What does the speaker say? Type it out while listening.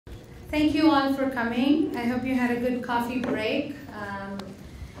Thank you all for coming. I hope you had a good coffee break.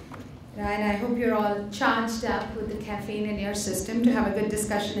 And I hope you're all charged up with the caffeine in your system to have a good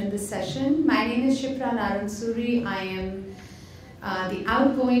discussion in this session. My name is Shipra Naransuri. I am the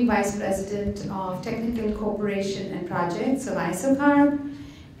outgoing Vice President of Technical Cooperation and Projects of ISOCARP.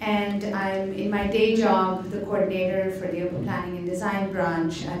 And I'm, in my day job, the coordinator for the Urban Planning and Design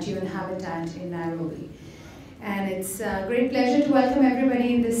branch at UN Habitat in Nairobi. And it's a great pleasure to welcome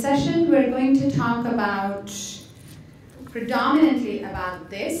everybody in this session. We're going to talk about, predominantly about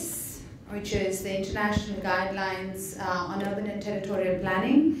this, which is the international guidelines on urban and territorial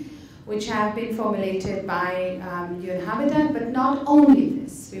planning, which have been formulated by UN Habitat, but not only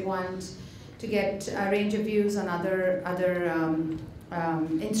this. We want to get a range of views on other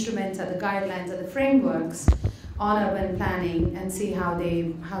instruments, other guidelines, other frameworks on urban planning and see how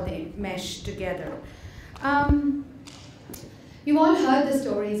they mesh together. You've all heard the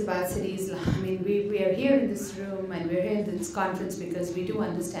stories about cities. I mean, we are here in this room and we're here in this conference because we do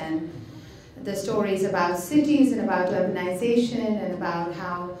understand the stories about cities and about urbanization and about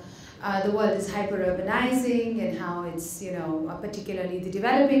how the world is hyper-urbanizing and how it's, particularly the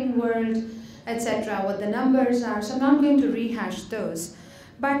developing world, etc., what the numbers are. So I'm not going to rehash those.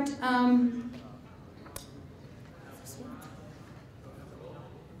 But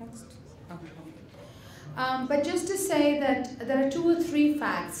but just to say that there are 2 or 3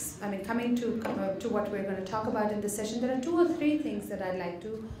 facts, I mean, coming to what we're going to talk about in this session, there are 2 or 3 things that I'd like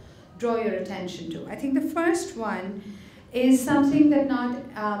to draw your attention to. I think the first one is something that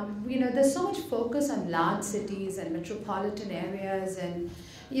there's so much focus on large cities and metropolitan areas and,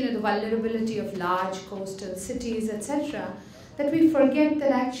 the vulnerability of large coastal cities, etc., that we forget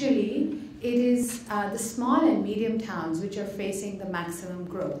that actually it is the small and medium towns which are facing the maximum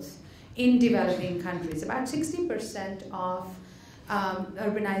growth in developing countries. About 60% of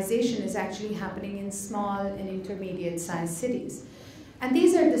urbanization is actually happening in small and intermediate-sized cities. And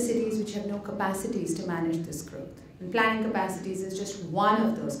these are the cities which have no capacities to manage this growth. And planning capacities is just one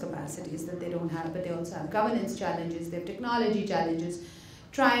of those capacities that they don't have, but they also have governance challenges, they have technology challenges.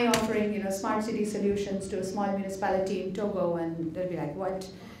 Try offering, smart city solutions to a small municipality in Togo, and they'll be like, "What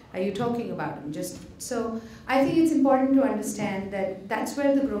are you talking about?" So I think it's important to understand that that's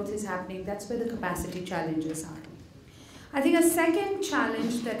where the growth is happening. That's where the capacity challenges are. I think a second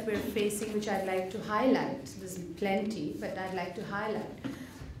challenge that we're facing, which I'd like to highlight, there's plenty, but I'd like to highlight,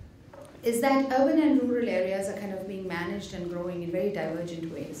 is that urban and rural areas are kind of being managed and growing in very divergent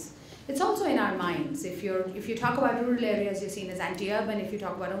ways. It's also in our minds. If you talk about rural areas, you're seen as anti-urban. If you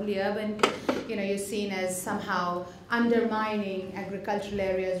talk about only urban, you're seen as somehow undermining agricultural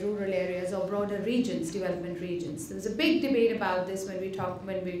areas, rural areas, or broader regions, development regions. There was a big debate about this when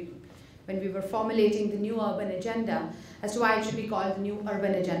we were formulating the new urban agenda as to why it should be called the new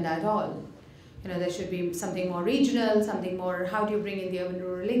urban agenda at all. There should be something more regional, something more, how do you bring in the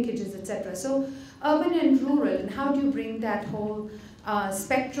urban-rural linkages, etc. So urban and rural, and how do you bring that whole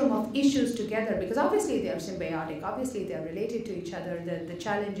spectrum of issues together, because obviously they are symbiotic, obviously they are related to each other, the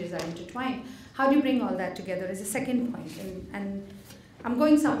challenges are intertwined. How do you bring all that together is a second point, and I'm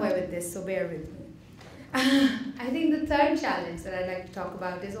going somewhere with this, so bear with me. I think the third challenge that I'd like to talk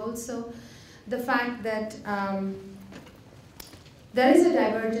about is also the fact that there is a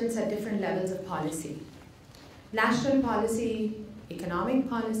divergence at different levels of policy. National policy, economic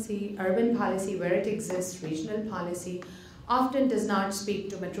policy, urban policy where it exists, regional policy, often does not speak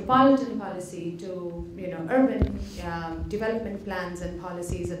to metropolitan policy, to urban development plans and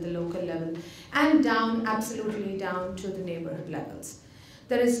policies at the local level, and absolutely down to the neighborhood levels.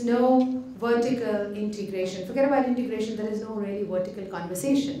 There is no vertical integration. Forget about integration, there is no really vertical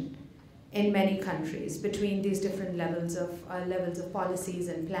conversation in many countries between these different levels of policies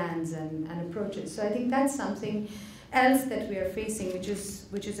and plans and approaches. So I think that's something else that we are facing, which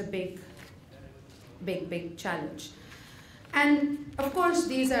is a big challenge. And of course,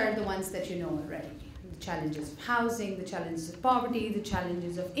 these are the ones that you know already. The challenges of housing, the challenges of poverty, the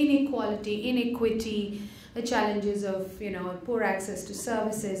challenges of inequality, inequity, the challenges of poor access to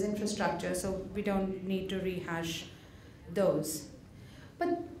services, infrastructure, so we don't need to rehash those.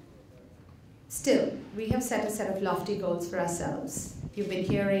 But still, we have set a set of lofty goals for ourselves. You've been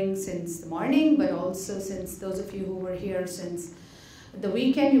hearing since the morning, but also since those of you who were here since the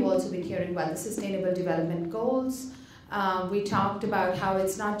weekend, you've also been hearing about the Sustainable Development Goals. We talked about how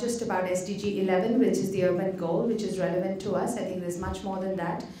it's not just about SDG 11, which is the urban goal, which is relevant to us. I think there's much more than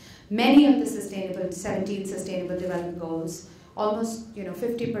that. Many of the 17 Sustainable Development Goals, almost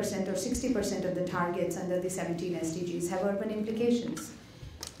 50% or 60% of the targets under the 17 SDGs have urban implications.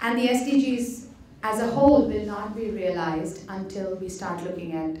 And the SDGs as a whole will not be realized until we start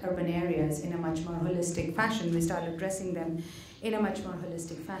looking at urban areas in a much more holistic fashion. We start addressing them in a much more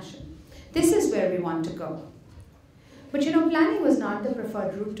holistic fashion. This is where we want to go. But you know, planning was not the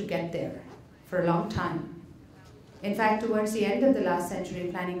preferred route to get there for a long time. In fact, towards the end of the last century,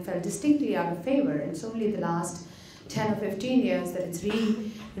 planning fell distinctly out of favor. It's only the last 10 or 15 years that it's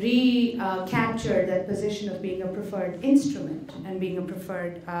recaptured that position of being a preferred instrument and being a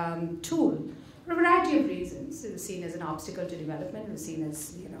preferred tool for a variety of reasons. It was seen as an obstacle to development. It was seen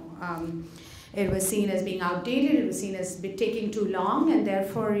as, you know, it was seen as being outdated. It was seen as taking too long, and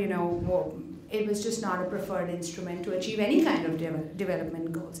therefore, you know, it was just not a preferred instrument to achieve any kind of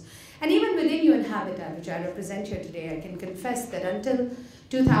development goals. And even within UN Habitat, which I represent here today, I can confess that until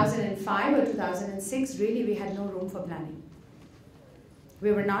 2005 or 2006, really we had no room for planning.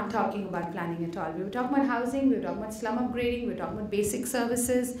 We were not talking about planning at all. We were talking about housing, we were talking about slum upgrading, we were talking about basic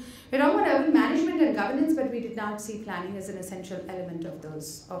services, we were talking about urban management and governance, but we did not see planning as an essential element of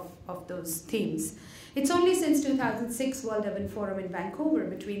those themes. It's only since 2006 World Urban Forum in Vancouver,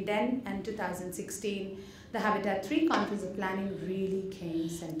 between then and 2016, the Habitat 3 Conference of Planning really came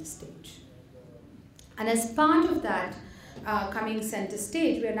center stage. And as part of that coming center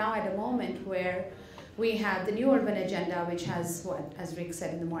stage, we are now at a moment where we have the new urban agenda, which has, what, as Rick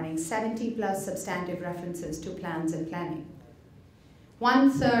said in the morning, 70 plus substantive references to plans and planning.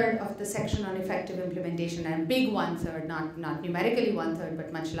 1/3 of the section on effective implementation, and a big 1/3, not numerically 1/3,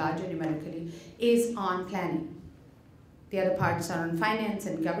 but much larger numerically, is on planning. The other parts are on finance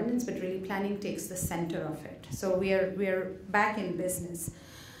and governance, but really planning takes the center of it. So we are back in business.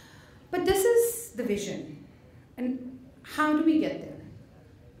 But this is the vision. And how do we get there?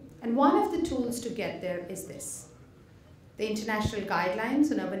 And one of the tools to get there is this: the international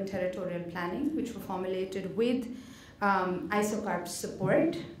guidelines on urban territorial planning, which were formulated with ISOCARP's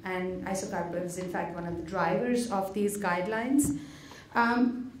support, and ISOCARP is in fact one of the drivers of these guidelines.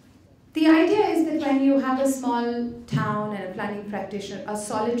 The idea is that when you have a small town and a planning practitioner, a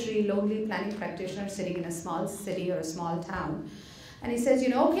solitary, lonely planning practitioner sitting in a small city or a small town, and he says, you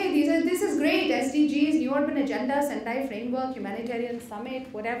know, okay, this is great, SDGs, New Urban Agenda, Sendai Framework, Humanitarian Summit,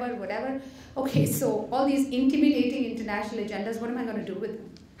 whatever. Okay, so all these intimidating international agendas, what am I going to do with them?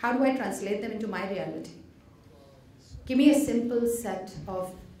 How do I translate them into my reality? Give me a simple set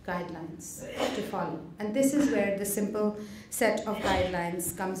of guidelines to follow. And this is where the simple set of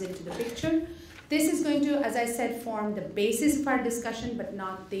guidelines comes into the picture. This is going to, as I said, form the basis of our discussion, but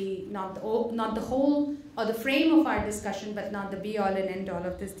not the whole, or the frame of our discussion, but not the be-all and end-all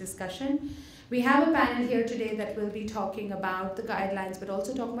of this discussion. We have a panel here today that will be talking about the guidelines, but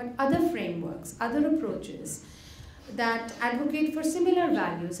also talking about other frameworks, other approaches that advocate for similar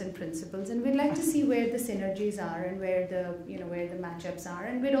values and principles, and we'd like to see where the synergies are and where the matchups are,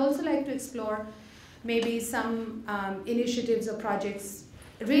 and we'd also like to explore maybe some initiatives or projects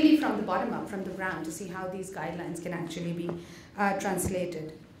really from the bottom up, from the ground, to see how these guidelines can actually be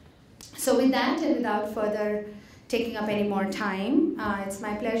translated. So with that, and without further taking up any more time, it's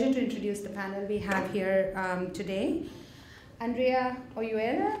my pleasure to introduce the panel we have here today. Andrea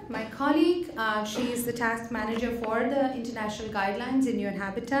Oyuela, my colleague, she is the task manager for the international guidelines in UN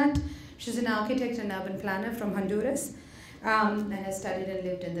Habitat. She's an architect and urban planner from Honduras, and has studied and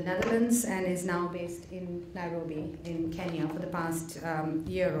lived in the Netherlands, and is now based in Nairobi in Kenya for the past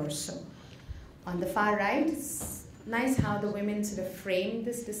year or so. On the far right, it's nice how the women sort of framed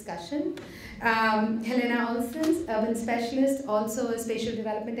this discussion. Helena Olsson, urban specialist, also a spatial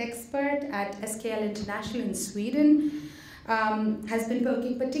development expert at SKL International in Sweden. Has been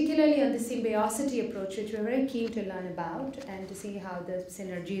working particularly on the symbiosity approach, which we're very keen to learn about and to see how the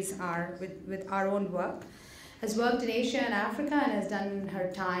synergies are with our own work. Has worked in Asia and Africa and has done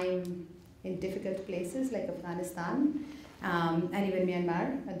her time in difficult places like Afghanistan and even Myanmar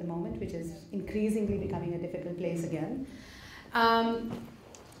at the moment, which is increasingly becoming a difficult place again.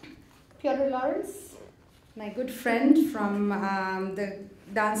 Piotr Lawrence, my good friend from the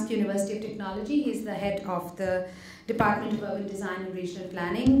Gdansk University of Technology. He's the head of the Department of Urban Design and Regional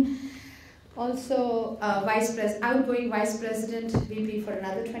Planning. Also outgoing Vice President, VP for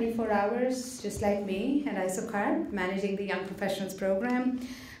another 24 hours, just like me, at ISOCARP, managing the Young Professionals Program,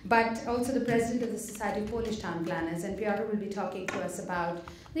 but also the President of the Society of Polish Town Planners. And Piotr will be talking to us about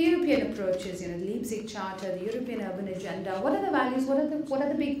the European approaches, the Leipzig Charter, the European Urban Agenda. What are the values, what are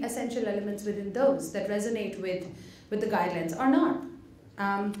the big essential elements within those that resonate with the guidelines or not?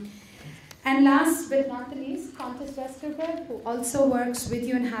 And last but not the least, Pontus Westerberg, who also works with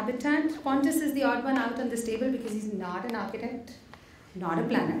UN Habitat. Pontus is the odd one out on this table because he's not an architect, not a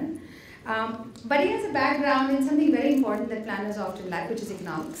planner. But he has a background in something very important that planners often lack, which is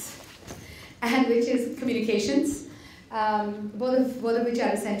economics. and which is communications, both of which are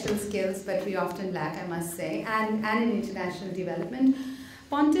essential skills, but we often lack, I must say, and in international development.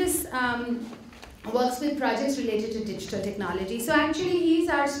 Pontus works with projects related to digital technology. So actually, he's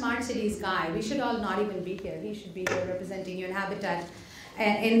our smart cities guy. We should all not even be here. He should be here representing UN Habitat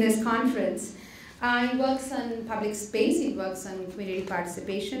in this conference. He works on public space, he works on community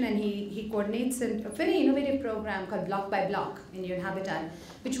participation, and he coordinates a very innovative program called Block by Block in UN Habitat,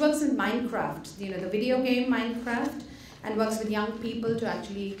 which works in Minecraft, the video game Minecraft, and works with young people to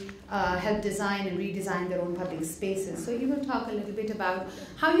actually help design and redesign their own public spaces. So he will talk a little bit about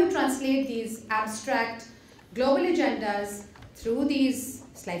how you translate these abstract global agendas through these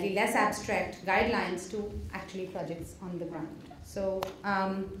slightly less abstract guidelines to actually projects on the ground. So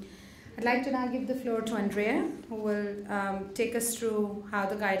I'd like to now give the floor to Andrea, who will take us through how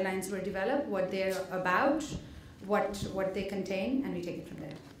the guidelines were developed, what they're about, what they contain, and we take it from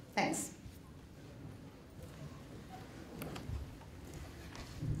there. Thanks.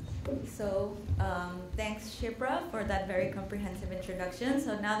 So thanks, Shipra, for that very comprehensive introduction.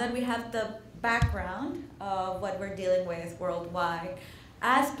 So now that we have the background of what we're dealing with worldwide,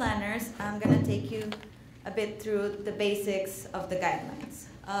 as planners, I'm going to take you a bit through the basics of the guidelines.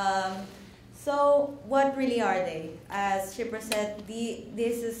 So what really are they? As Shipra said,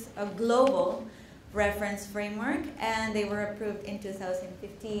 this is a global reference framework, and they were approved in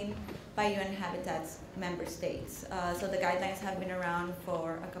 2015 by UN Habitat's member states. So the guidelines have been around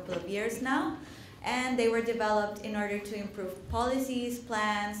for a couple of years now, and they were developed in order to improve policies,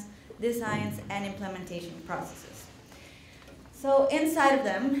 plans, designs, and implementation processes. So inside of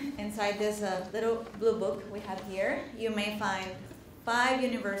them, inside this little blue book we have here, you may find 5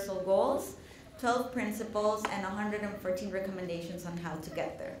 universal goals, 12 principles, and 114 recommendations on how to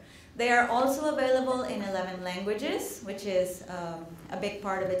get there. They are also available in 11 languages, which is a big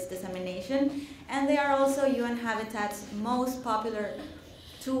part of its dissemination. And they are also UN Habitat's most popular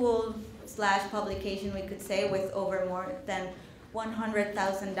tool/publication, we could say, with over more than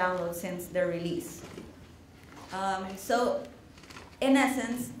 100,000 downloads since their release. So in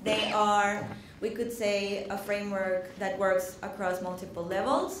essence, they are, we could say, a framework that works across multiple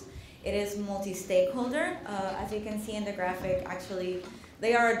levels. It is multi-stakeholder. As you can see in the graphic, actually,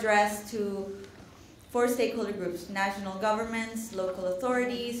 they are addressed to 4 stakeholder groups: national governments, local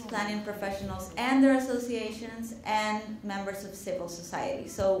authorities, planning professionals and their associations, and members of civil society.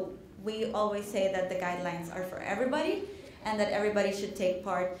 So we always say that the guidelines are for everybody and that everybody should take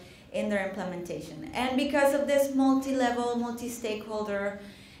part in their implementation. And because of this multi-level, multi-stakeholder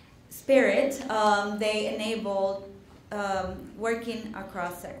spirit, they enable working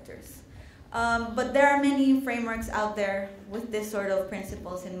across sectors. But there are many frameworks out there with this sort of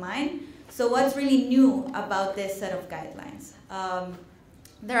principles in mind. So what's really new about this set of guidelines?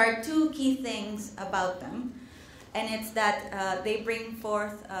 There are 2 key things about them, and it's that they bring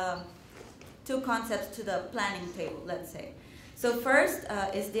forth 2 concepts to the planning table, let's say. So first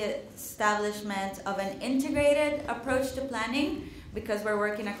is the establishment of an integrated approach to planning, because we're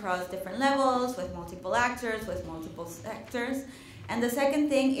working across different levels with multiple actors, with multiple sectors. And the second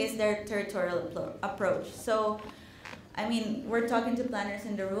thing is their territorial approach. So, I mean, we're talking to planners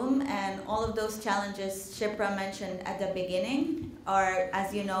in the room, and all of those challenges Shipra mentioned at the beginning are,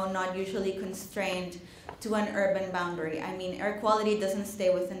 as you know, not usually constrained to an urban boundary. I mean, air quality doesn't stay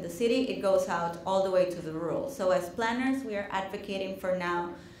within the city, it goes out all the way to the rural. So as planners, we are advocating for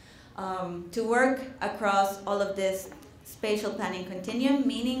now to work across all of this spatial planning continuum,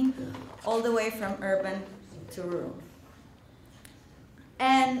 meaning all the way from urban to rural.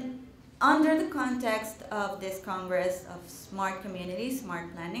 And under the context of this Congress of Smart Communities,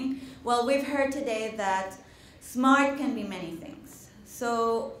 Smart Planning, well, we've heard today that smart can be many things.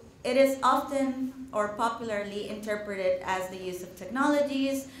 So it is often or popularly interpreted as the use of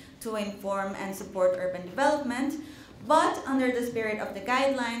technologies to inform and support urban development, but under the spirit of the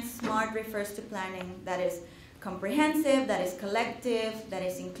guidelines, SMART refers to planning that is comprehensive, that is collective, that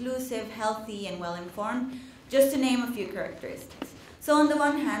is inclusive, healthy, and well-informed, just to name a few characteristics. So on the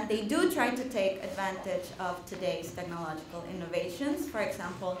one hand, they do try to take advantage of today's technological innovations. For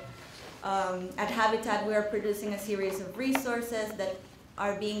example, at Habitat, we are producing a series of resources that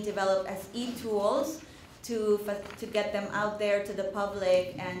are being developed as e-tools to get them out there to the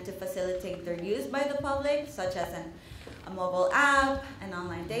public and to facilitate their use by the public, such as a mobile app, an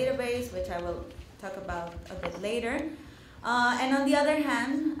online database, which I will talk about a bit later. And on the other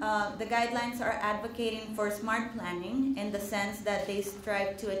hand, the guidelines are advocating for smart planning in the sense that they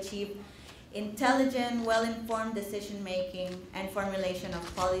strive to achieve intelligent, well-informed decision-making and formulation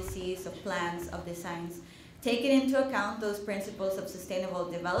of policies, of plans, of designs taking into account those principles of sustainable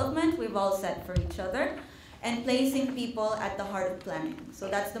development we've all set for each other, and placing people at the heart of planning. So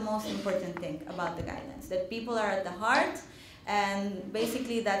that's the most important thing about the guidelines, that people are at the heart, and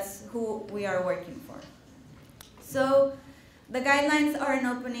basically that's who we are working for. So the guidelines are an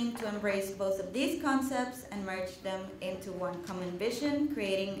opening to embrace both of these concepts and merge them into one common vision,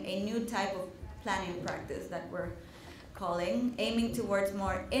 creating a new type of planning practice that we're calling, aiming towards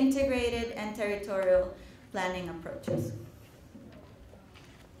more integrated and territorial planning approaches.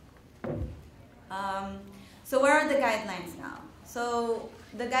 So where are the guidelines now? So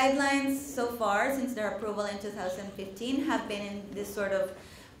the guidelines so far, since their approval in 2015, have been in this sort of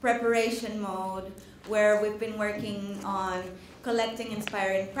preparation mode where we've been working on collecting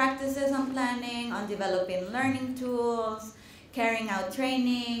inspiring practices on planning, on developing learning tools, carrying out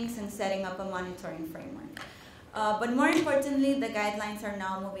trainings, and setting up a monitoring framework. But more importantly, the guidelines are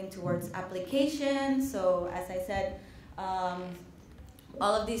now moving towards application. So as I said,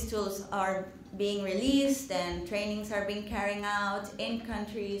 all of these tools are being released and trainings are being carried out in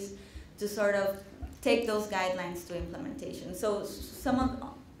countries to sort of take those guidelines to implementation. So some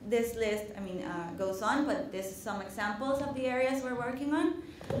of this list, goes on, but this is some examples of the areas we're working on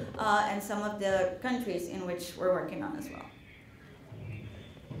and some of the countries in which we're working on as well.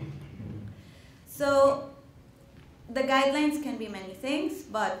 So the guidelines can be many things,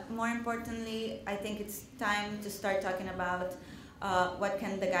 but more importantly, I think it's time to start talking about what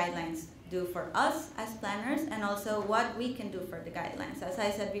can the guidelines do for us as planners, and also what we can do for the guidelines. As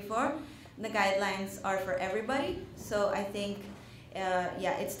I said before, the guidelines are for everybody, so I think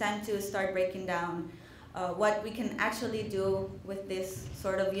it's time to start breaking down what we can actually do with this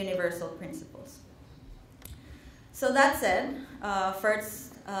sort of universal principles. So that said,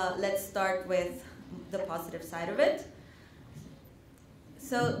 first let's start with the positive side of it.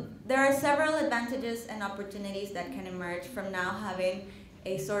 So there are several advantages and opportunities that can emerge from now having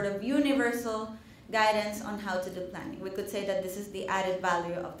a sort of universal guidance on how to do planning. We could say that this is the added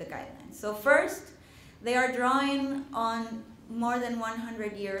value of the guidelines. So first, they are drawing on more than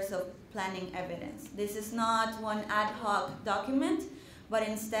 100 years of planning evidence. This is not one ad hoc document, but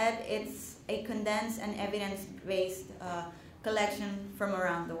instead it's a condensed and evidence-based collection from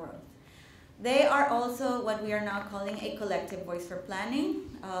around the world. They are also what we are now calling a collective voice for planning.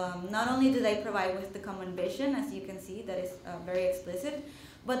 Not only do they provide with the common vision, as you can see, that is very explicit,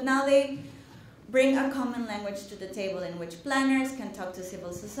 but now they bring a common language to the table in which planners can talk to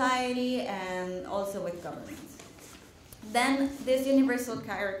civil society and also with governments. Then this universal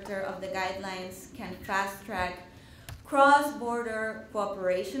character of the guidelines can fast-track cross-border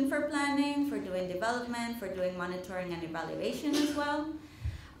cooperation for planning, for doing development, for doing monitoring and evaluation as well.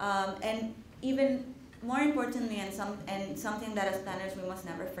 And even more importantly, and something that as planners we must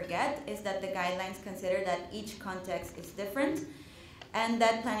never forget, is that the guidelines consider that each context is different and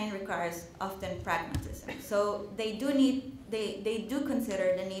that planning requires often pragmatism. So they do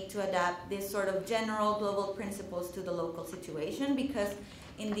consider the need to adapt this sort of general global principles to the local situation, because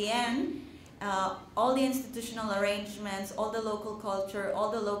in the end, all the institutional arrangements, all the local culture, all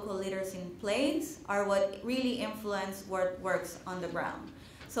the local leaders in place are what really influence what works on the ground.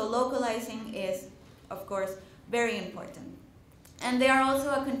 So localizing is, of course, very important. And they are also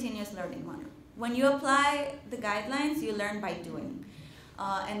a continuous learning model. When you apply the guidelines, you learn by doing.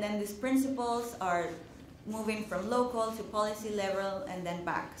 And then these principles are moving from local to policy level and then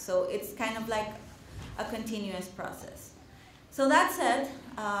back. So it's kind of like a continuous process. So that said,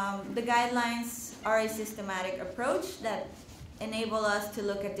 the guidelines are a systematic approach that enable us to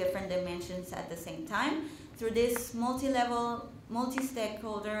look at different dimensions at the same time through this multi-level,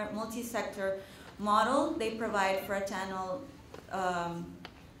 multi-stakeholder, multi-sector model. They provide for a channel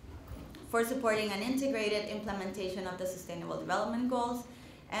for supporting an integrated implementation of the Sustainable Development Goals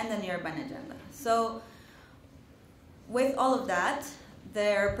and the New Urban Agenda. So with all of that,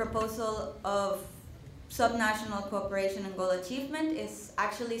 their proposal of subnational cooperation and goal achievement is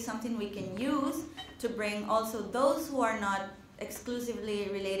actually something we can use to bring also those who are not exclusively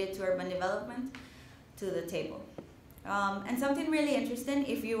related to urban development to the table. And something really interesting,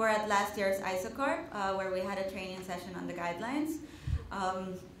 if you were at last year's ISOCARP, where we had a training session on the guidelines,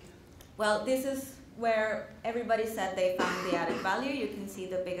 well, this is where everybody said they found the added value. You can see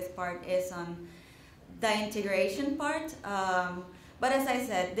the biggest part is on the integration part. But as I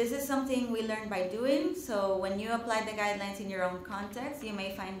said, this is something we learn by doing. So when you apply the guidelines in your own context, you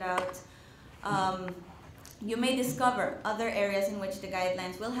may find out, you may discover other areas in which the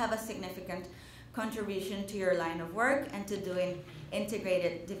guidelines will have a significant contribution to your line of work and to doing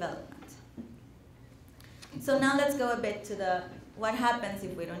integrated development. So now let's go a bit to the what happens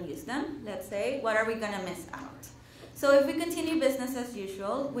if we don't use them, let's say? What are we going to miss out? So if we continue business as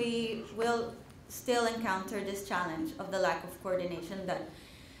usual, we will still encounter this challenge of the lack of coordination that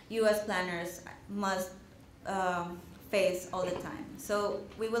you as planners must face all the time. So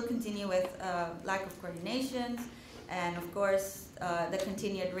we will continue with lack of coordination and, of course, the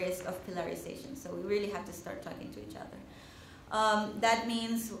continued risk of pillarization. So we really have to start talking to each other. That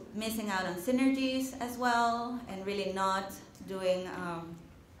means missing out on synergies as well and really not doing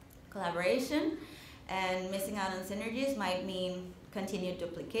collaboration. And missing out on synergies might mean continued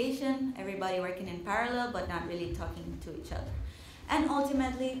duplication, everybody working in parallel but not really talking to each other. And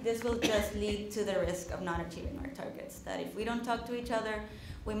ultimately, this will just lead to the risk of not achieving our targets, that if we don't talk to each other,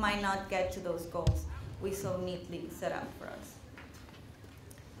 we might not get to those goals we so neatly set up for us.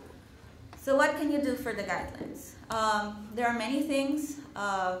 So what can you do for the guidelines? There are many things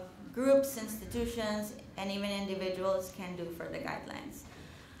groups, institutions, and even individuals can do for the guidelines.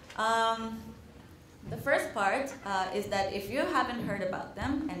 The first part is that if you haven't heard about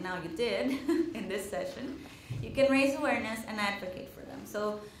them, and now you did in this session, you can raise awareness and advocate for them.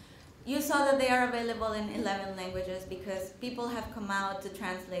 So you saw that they are available in 11 languages because people have come out to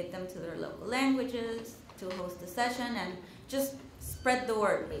translate them to their local languages, to host a session, and just spread the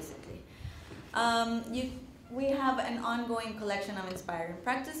word, basically. We have an ongoing collection of inspiring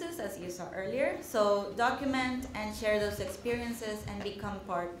practices, as you saw earlier. So document and share those experiences and become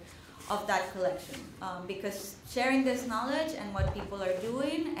part of that collection, because sharing this knowledge and what people are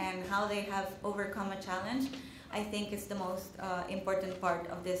doing and how they have overcome a challenge, I think is the most important part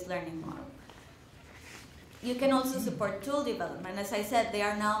of this learning model. You can also support tool development. As I said, they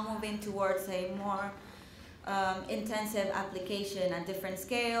are now moving towards a more intensive application at different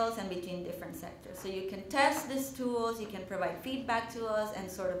scales and between different sectors. So you can test these tools, you can provide feedback to us, and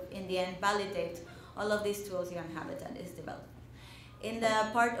sort of in the end validate all of these tools UN Habitat is developing. In the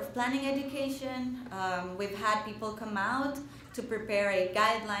part of planning education, we've had people come out to prepare a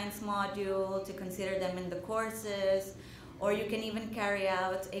guidelines module, to consider them in the courses, or you can even carry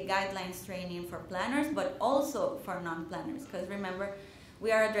out a guidelines training for planners, but also for non-planners, because remember,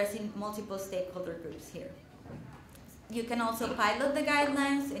 we are addressing multiple stakeholder groups here. You can also pilot the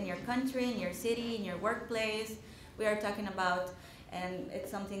guidelines in your country, in your city, in your workplace. We are talking about, and it's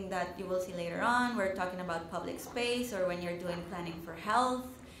something that you will see later on, we're talking about public space, or when you're doing planning for health,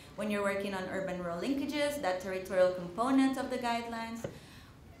 when you're working on urban-rural linkages, that territorial component of the guidelines,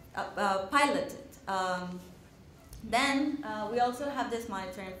 pilot it. Then we also have this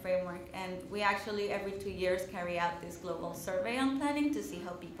monitoring framework, and we actually every 2 years carry out this global survey on planning to see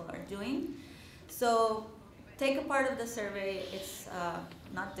how people are doing. So take a part of the survey. It's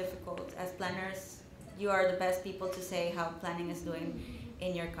not difficult. As planners, you are the best people to say how planning is doing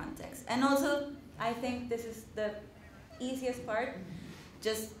in your context. And also, I think this is the easiest part.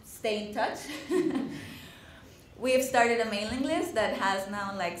 Just stay in touch. We've started a mailing list that has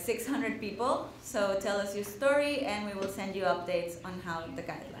now like 600 people. So tell us your story and we will send you updates on how the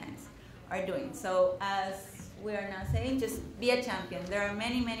guidelines are doing. So as we are now saying, just be a champion. There are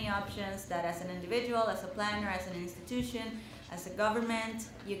many, many options that as an individual, as a planner, as an institution, as a government,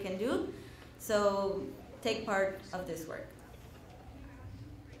 you can do. So take part of this work.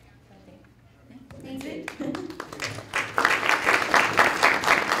 Thank you.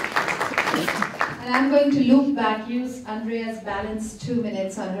 And I'm going to loop back, use Andrea's balanced 2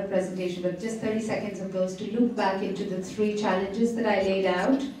 minutes on her presentation, but just 30 seconds of those to loop back into the 3 challenges that I laid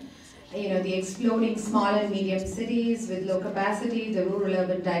out. You know, the exploding small and medium cities with low capacity, the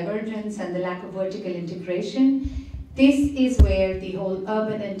rural-urban divergence, and the lack of vertical integration. This is where the whole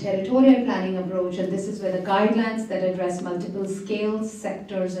urban and territorial planning approach, and this is where the guidelines that address multiple scales,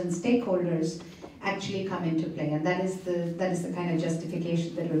 sectors, and stakeholders actually come into play, and that is the kind of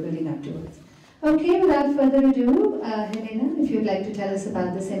justification that we're building up towards. Okay, without further ado, Helena, if you'd like to tell us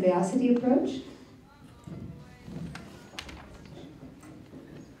about the symbiosity approach.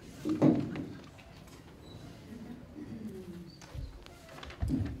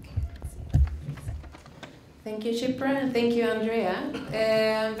 Thank you, Chipra, and thank you, Andrea.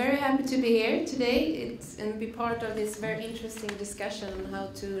 I'm very happy to be here today and be part of this very interesting discussion on how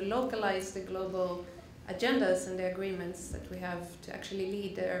to localize the global agendas and the agreements that we have to actually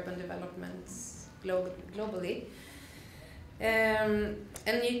lead the urban developments globally. And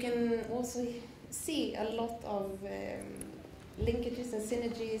you can also see a lot of linkages and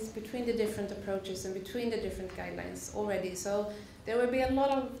synergies between the different approaches and between the different guidelines already. So there will be a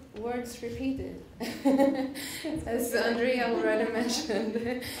lot of words repeated, as Andrea already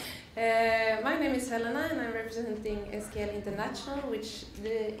mentioned. My name is Helena and I'm representing SKL International, which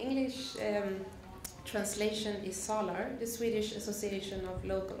the English translation is SALAR, the Swedish Association of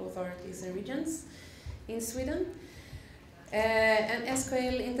Local Authorities and Regions in Sweden. And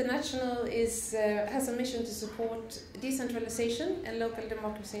SKL International has a mission to support decentralization and local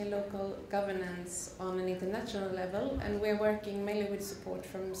democracy and local governance on an international level, and we're working mainly with support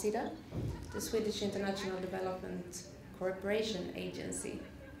from SIDA, the Swedish International Development Cooperation Agency.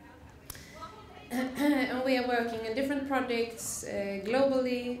 And we are working in different projects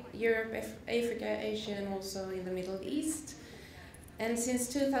globally, Europe, Africa, Asia, and also in the Middle East. And since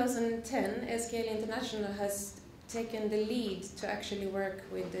 2010, SKL International has taken the lead to actually work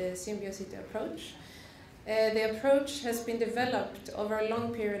with the Symbiocity approach. The approach has been developed over a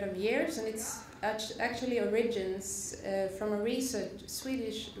long period of years, and it's actually origins from a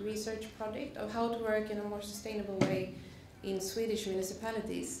Swedish research project of how to work in a more sustainable way in Swedish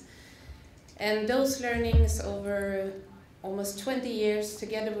municipalities. And those learnings over almost 20 years,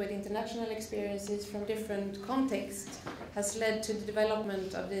 together with international experiences from different contexts, has led to the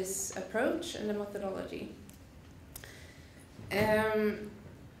development of this approach and the methodology.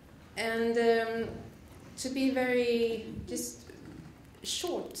 To be very just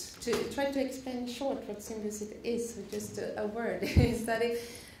short, to try to explain short what Symbiocity is with just a word, is that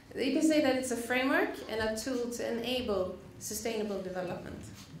you can say that it's a framework and a tool to enable sustainable development.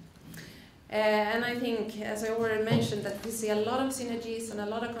 And I think, as I already mentioned, that we see a lot of synergies and a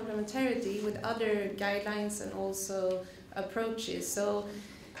lot of complementarity with other guidelines and also approaches. So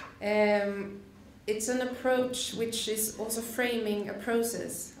it's an approach which is also framing a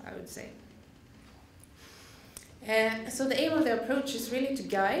process, I would say. So the aim of the approach is really to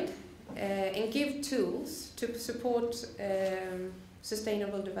guide and give tools to support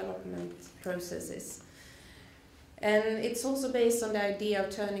sustainable development processes. And it's also based on the idea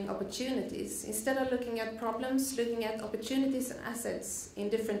of turning opportunities. Instead of looking at problems, looking at opportunities and assets in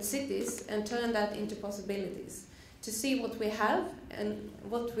different cities and turn that into possibilities. To see what we have and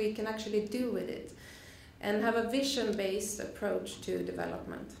what we can actually do with it. And have a vision-based approach to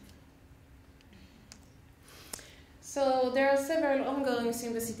development. So there are several ongoing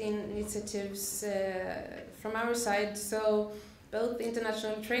Symbiocity initiatives from our side. So both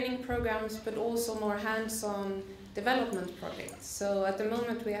international training programs, but also more hands-on development projects. So at the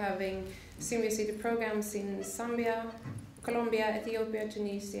moment we're having Symbiocity programs in Zambia, Colombia, Ethiopia,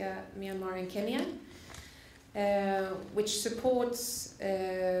 Tunisia, Myanmar, and Kenya, which supports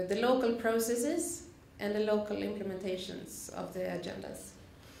the local processes and the local implementations of the agendas.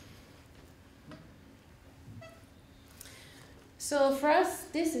 So for us,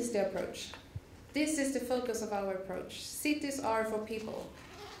 this is the approach. This is the focus of our approach. Cities are for people.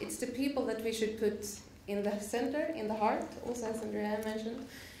 It's the people that we should put in the center, in the heart, also as Andrea mentioned.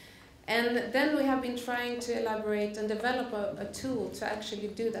 And then we have been trying to elaborate and develop a tool to actually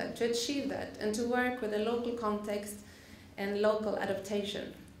do that, to achieve that, and to work with a local context and local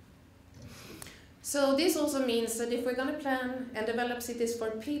adaptation. So this also means that if we're going to plan and develop cities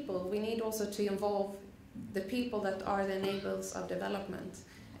for people, we need also to involve the people that are the enablers of development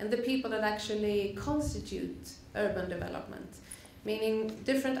and the people that actually constitute urban development, meaning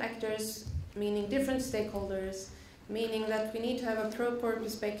different actors, meaning different stakeholders, meaning that we need to have a pro-poor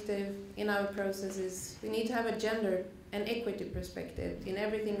perspective in our processes. We need to have a gender and equity perspective in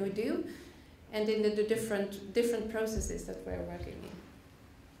everything we do and in the different processes that we're working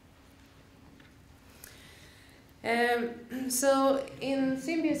in. So in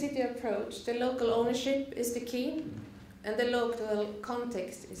Symbiocity approach, the local ownership is the key and the local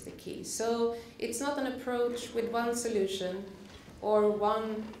context is the key. So it's not an approach with one solution or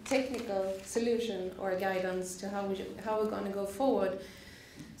one technical solution or guidance to how we're going to go forward.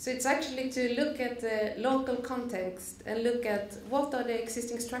 So it's actually to look at the local context and look at what are the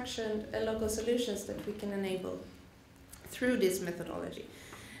existing structured and local solutions that we can enable through this methodology.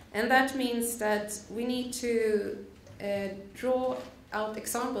 And that means that we need to draw out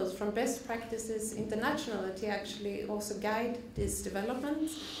examples from best practices internationally to actually also guide this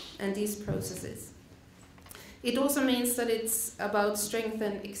development and these processes. It also means that it's about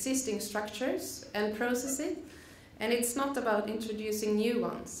strengthening existing structures and processes, and it's not about introducing new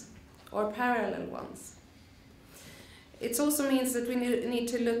ones or parallel ones. It also means that we need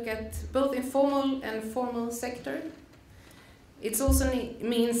to look at both informal and formal sector. It also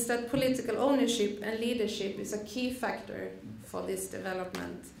means that political ownership and leadership is a key factor for this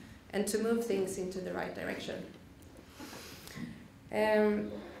development and to move things into the right direction.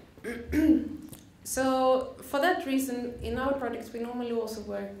 So for that reason, in our projects, we normally also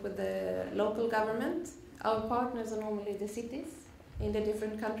work with the local government. Our partners are normally the cities in the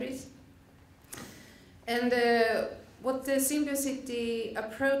different countries. And what the Symbiocity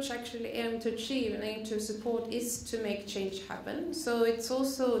approach actually aims to achieve and aim to support is to make change happen. So it's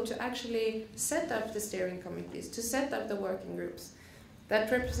also to actually set up the steering committees, to set up the working groups that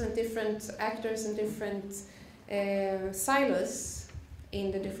represent different actors and different silos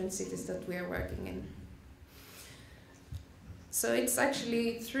in the different cities that we are working in. So it's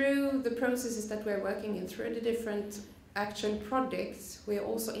actually through the processes that we're working in, through the different actual projects, we're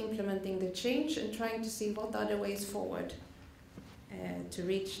also implementing the change and trying to see what are the ways forward to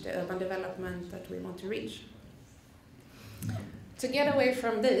reach the urban development that we want to reach. To get away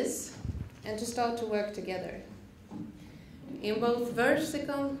from this and to start to work together in both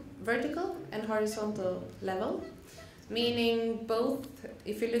vertical and horizontal level, meaning both,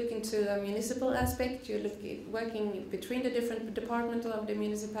 if you look into a municipal aspect, you're working between the different departments of the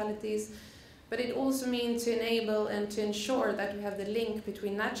municipalities, but it also means to enable and to ensure that we have the link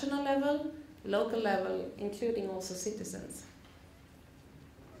between national level, local level, including also citizens.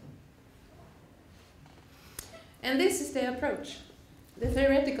 And this is the approach, the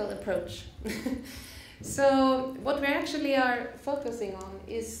theoretical approach. So what we actually are focusing on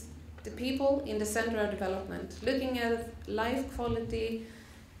is the people in the center of development, looking at life quality,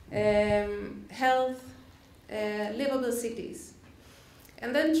 health, livable cities.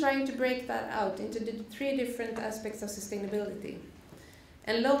 And then trying to break that out into the 3 different aspects of sustainability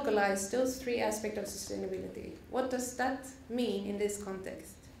and localize those 3 aspects of sustainability. What does that mean in this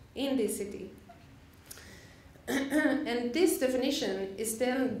context, in this city? And this definition is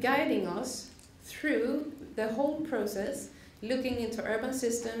then guiding us through the whole process, looking into urban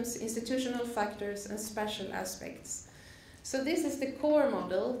systems, institutional factors, and spatial aspects. So this is the core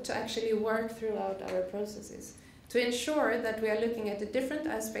model to actually work throughout our processes, to ensure that we are looking at the different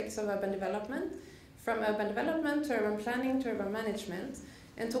aspects of urban development, from urban development to urban planning to urban management,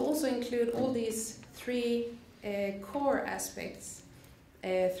 and to also include all these 3 core aspects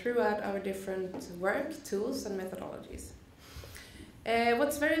throughout our different work, tools, and methodologies.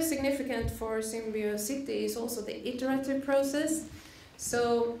 What's very significant for Symbiocity is also the iterative process.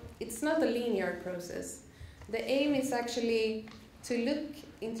 So it's not a linear process. The aim is actually to look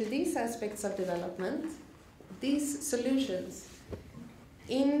into these aspects of development, these solutions,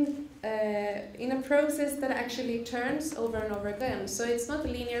 in a process that actually turns over and over again. So it's not a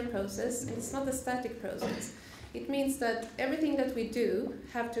linear process, and it's not a static process. It means that everything that we do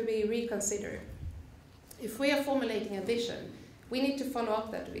have to be reconsidered. If we are formulating a vision, we need to follow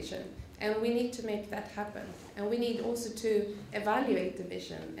up that vision, and we need to make that happen. And we need also to evaluate the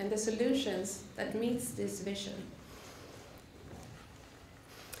vision and the solutions that meets this vision.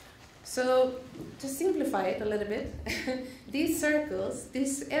 So to simplify it a little bit, these circles,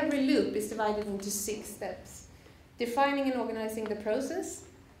 every loop is divided into 6 steps. Defining and organizing the process,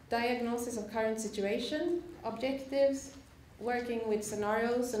 diagnosis of current situation, objectives, working with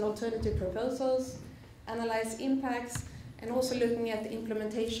scenarios and alternative proposals, analyze impacts, and also looking at the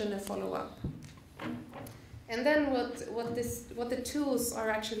implementation and follow-up. And then what the tools are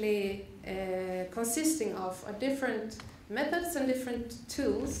actually consisting of are different methods and different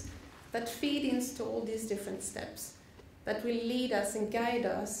tools that feed into all these different steps that will lead us and guide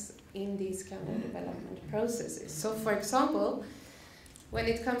us in these kind of development processes. So for example, when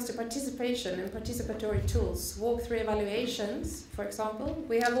it comes to participation and participatory tools, walkthrough evaluations, for example,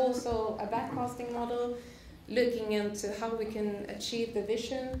 we have also a backcasting model looking into how we can achieve the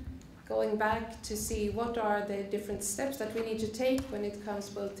vision, going back to see what are the different steps that we need to take when it comes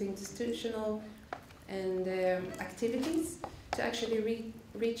both to institutional and activities to actually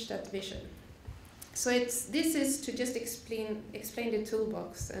reach that vision. So this is to just explain the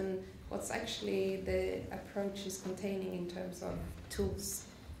toolbox and what's actually the approach is containing in terms of tools.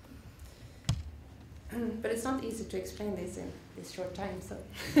 But it's not easy to explain this in this short time. So,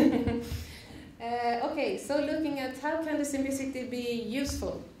 okay. So looking at how can the Symbiocity be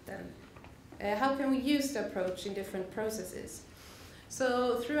useful then? How can we use the approach in different processes?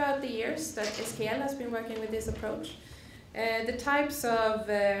 So throughout the years that SKL has been working with this approach, the types of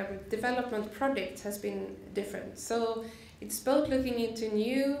development projects has been different. So it's both looking into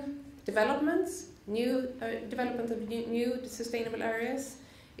new developments, development of new sustainable areas.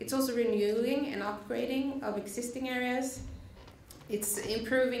 It's also renewing and upgrading of existing areas. It's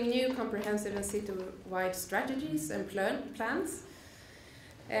improving new comprehensive and city-wide strategies and plans.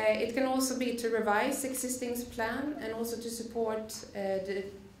 It can also be to revise existing plan and also to support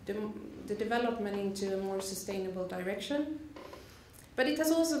the development into a more sustainable direction. But it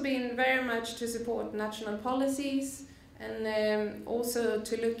has also been very much to support national policies and also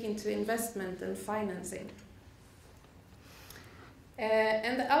to look into investment and financing.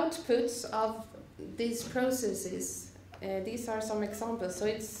 And the outputs of these processes these are some examples. So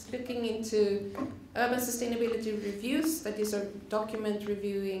it's looking into urban sustainability reviews, that is a document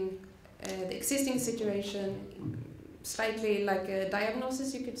reviewing the existing situation, slightly like a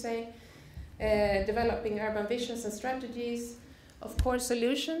diagnosis, you could say, developing urban visions and strategies, of course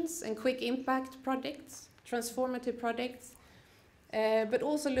solutions and quick impact projects, transformative projects, but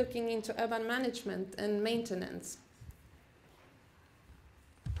also looking into urban management and maintenance.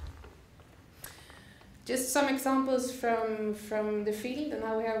 Just some examples from the field and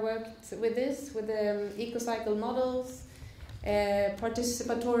how we have worked with this, with the eco-cycle models,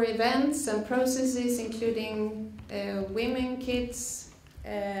 participatory events and processes including women, kids,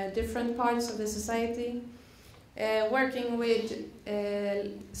 different parts of the society, working with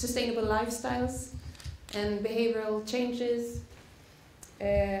sustainable lifestyles and behavioral changes,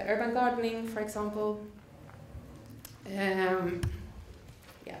 urban gardening, for example.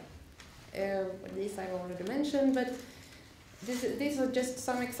 These I've already mentioned, but these are just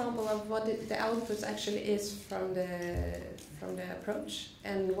some example of what the output actually is from the approach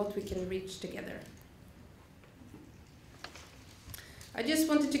and what we can reach together. I just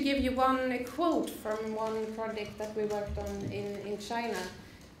wanted to give you one quote from one project that we worked on in China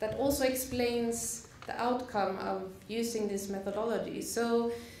that also explains the outcome of using this methodology.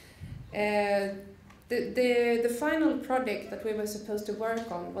 So the final project that we were supposed to work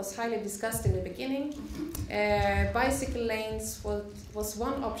on was highly discussed in the beginning. Bicycle lanes was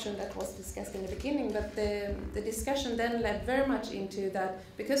one option that was discussed in the beginning, but the discussion then led very much into that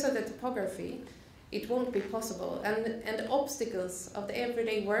because of the topography, it won't be possible. And the obstacles of the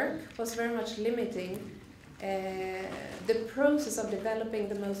everyday work was very much limiting the process of developing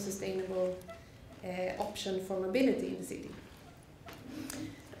the most sustainable option for mobility in the city.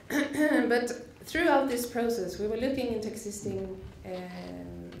 But throughout this process, we were looking into existing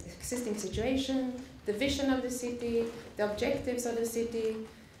situation, the vision of the city, the objectives of the city,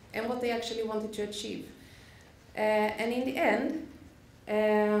 and what they actually wanted to achieve. And in the end,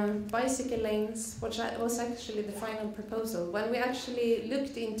 bicycle lanes, which was actually the final proposal. When we actually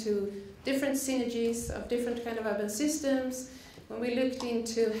looked into different synergies of different kind of urban systems, when we looked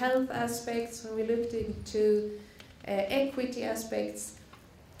into health aspects, when we looked into equity aspects,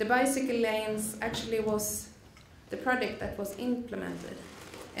 the bicycle lanes actually was the project that was implemented.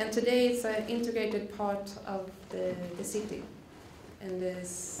 And today it's an integrated part of the city and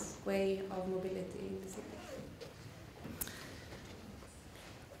this way of mobility in the city.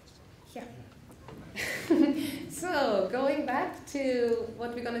 Yeah. So, going back to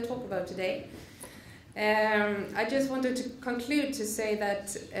what we're going to talk about today, I just wanted to conclude to say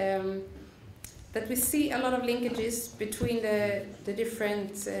that that we see a lot of linkages between the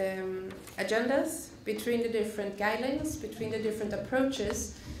different agendas, between the different guidelines, between the different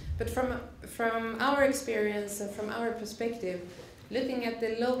approaches. But from our experience and from our perspective, looking at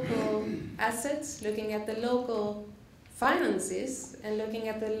the local assets, looking at the local finances, and looking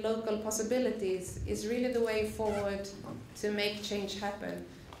at the local possibilities is really the way forward to make change happen,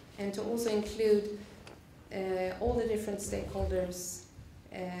 and to also include all the different stakeholders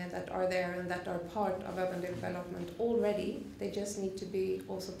that are there and that are part of urban development already. They just need to be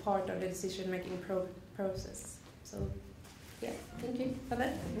also part of the decision-making process. So, yeah, thank you for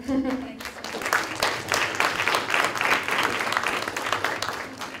that. Thanks.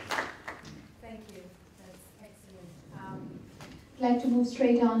 Thank you. That's excellent. I'd like to move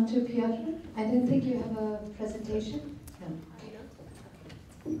straight on to Piotr. I didn't think you have a presentation. No.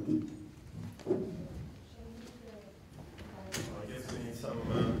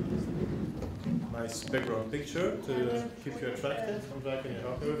 Nice background picture to keep you attracted. Andrea, can you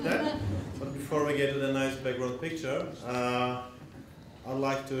help me with that? But before we get to the nice background picture, I'd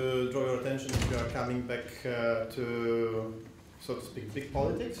like to draw your attention if you are coming back to, so to speak, big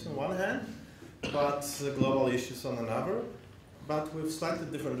politics on one hand, but global issues on another, but with slightly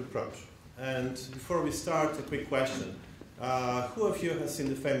different approach. And before we start, a quick question. Who of you has seen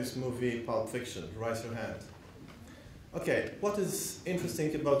the famous movie Pulp Fiction? Raise your hand. Okay, what is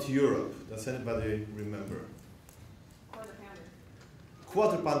interesting about Europe? Does anybody remember? Quarter pounder.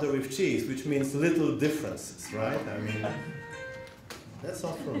 Quarter pounder with cheese, which means little differences, right? I mean, that's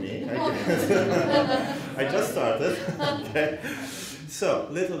not for me. I just started. Okay. So,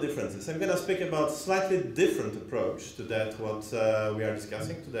 little differences. I'm going to speak about slightly different approach to that what we are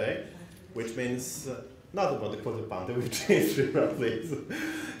discussing today, which means not about the quarter pounder with cheese, please,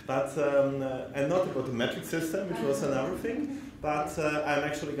 but and not about the metric system, which was another thing. But I'm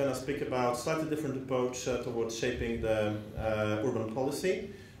actually going to speak about slightly different approach towards shaping the urban policy,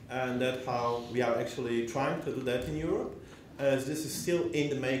 and that how we are actually trying to do that in Europe, as this is still in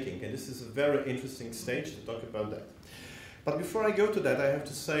the making, and this is a very interesting stage to talk about that. But before I go to that, I have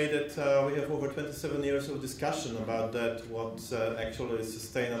to say that we have over 27 years of discussion about that, what actually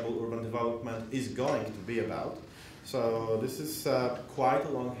sustainable urban development is going to be about. So this is quite a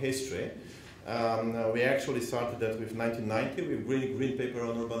long history. We actually started that with 1990 with Green Paper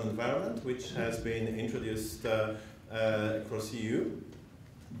on Urban Environment, which has been introduced across EU.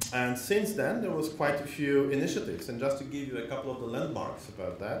 And since then, there was quite a few initiatives. And just to give you a couple of the landmarks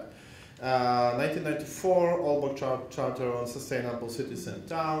about that, 1994, Aalborg Charter on Sustainable Cities and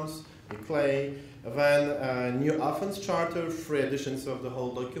Towns, in clay. Then New Athens Charter, 3 editions of the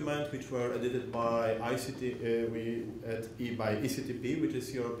whole document, which were edited by by ECTP, which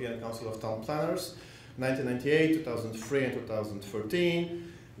is European Council of Town Planners, 1998, 2003, and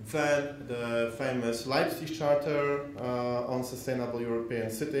 2013. Then the famous Leipzig Charter on Sustainable European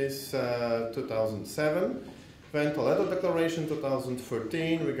Cities, 2007. Then Toledo Declaration,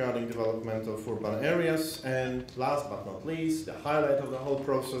 2013, regarding development of urban areas. And last but not least, the highlight of the whole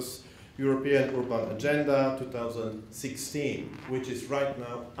process, European Urban Agenda 2016, which is right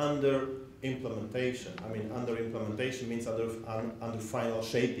now under implementation. I mean, under implementation means under final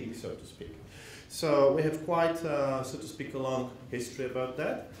shaping, so to speak. So we have quite, so to speak, a long history about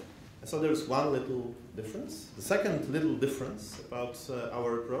that. So there's one little difference. The second little difference about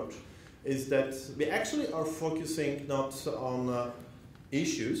our approach is that we actually are focusing not on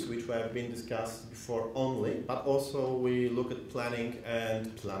issues which have been discussed before only, but also we look at planning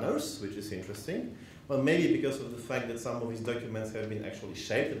and planners, which is interesting. Well, maybe because of the fact that some of these documents have been actually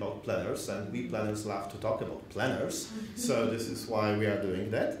shaped about planners, and we planners love to talk about planners, so this is why we are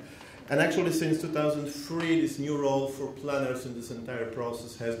doing that. And actually since 2003, this new role for planners in this entire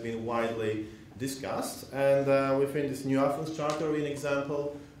process has been widely discussed, and within this New Athens Charter, in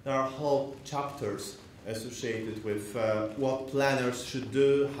example, there are whole chapters associated with what planners should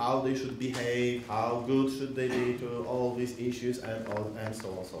do, how they should behave, how good should they be to all these issues, and so on and so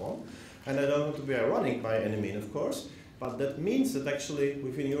on. And I don't want to be ironic by any means, of course, but that means that actually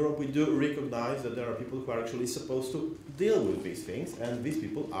within Europe we do recognize that there are people who are actually supposed to deal with these things, and these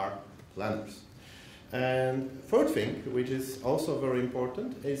people are planners. And third thing, which is also very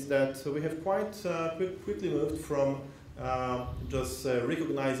important, is that we have quite quickly moved from just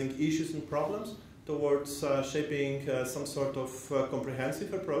recognizing issues and problems towards shaping some sort of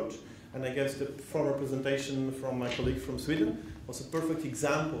comprehensive approach. And I guess the former presentation from my colleague from Sweden was a perfect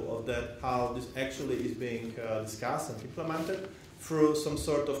example of that, how this actually is being discussed and implemented through some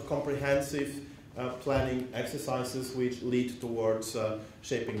sort of comprehensive planning exercises which lead towards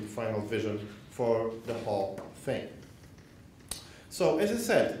shaping the final vision for the whole thing. So, as I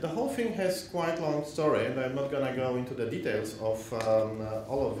said, the whole thing has quite a long story, and I'm not going to go into the details of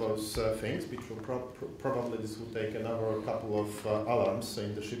all of those things, which will probably this will take another couple of alarms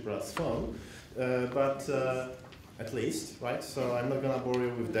in the shipwright's phone, but at least, right? So I'm not going to bore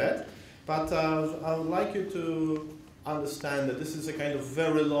you with that. But I would like you to understand that this is a kind of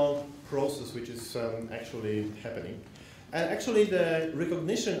very long process which is actually happening. And actually the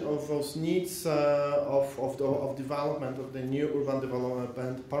recognition of those needs of development of the new urban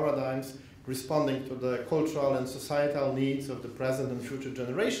development paradigms responding to the cultural and societal needs of the present and future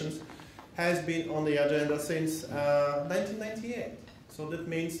generations has been on the agenda since 1998. So that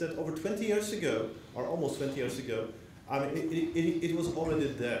means that over 20 years ago, or almost 20 years ago, I mean, it was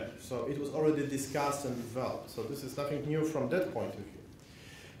already there. So it was already discussed and developed. So this is nothing new from that point of view.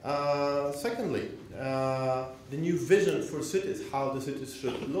 Secondly, the new vision for cities, how the cities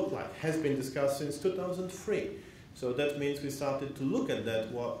should look like, has been discussed since 2003. So that means we started to look at that,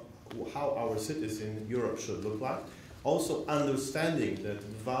 how our cities in Europe should look like. Also understanding that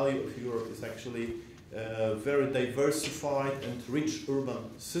the value of Europe is actually a very diversified and rich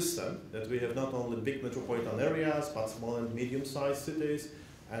urban system, that we have not only big metropolitan areas, but small and medium-sized cities,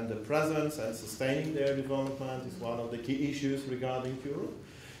 and the presence and sustaining their development is one of the key issues regarding Europe.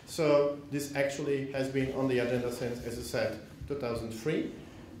 So this actually has been on the agenda since, as I said, 2003.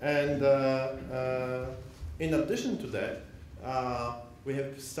 And in addition to that, we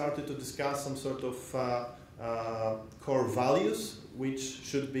have started to discuss some sort of core values which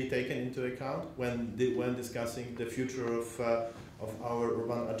should be taken into account when discussing the future of our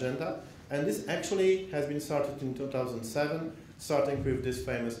urban agenda. And this actually has been started in 2007, starting with this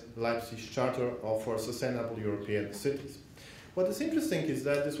famous Leipzig Charter for Sustainable European Cities. What is interesting is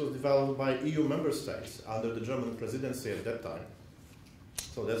that this was developed by EU member states under the German presidency at that time.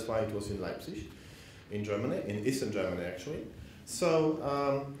 So that's why it was in Leipzig, in Germany, in Eastern Germany actually. So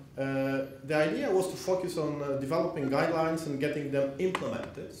the idea was to focus on developing guidelines and getting them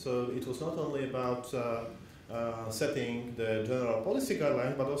implemented. So it was not only about setting the general policy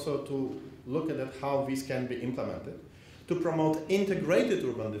guidelines, but also to look at how these can be implemented. to promote integrated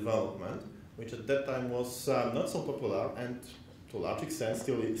urban development, which at that time was not so popular and to a large extent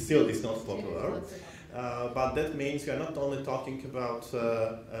still is not popular. But that means we are not only talking about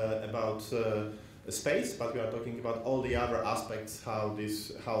space, but we are talking about all the other aspects,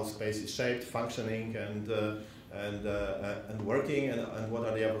 how space is shaped, functioning, and working, and what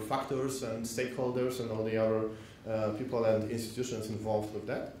are the other factors and stakeholders and all the other people and institutions involved with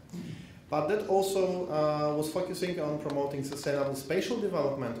that. But that also was focusing on promoting sustainable spatial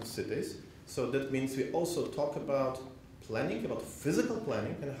development of cities. So that means we also talk about planning, about physical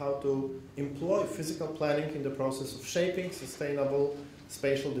planning, and how to employ physical planning in the process of shaping sustainable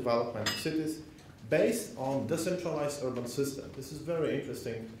spatial development of cities based on decentralized urban system. This is very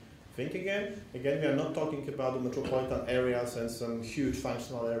interesting thing again. Again, we are not talking about the metropolitan areas and some huge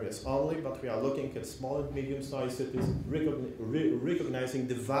functional areas only, but we are looking at small and medium-sized cities, recognizing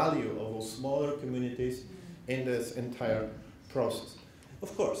the value of those smaller communities in this entire process.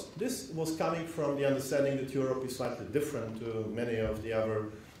 Of course, this was coming from the understanding that Europe is slightly different to many of the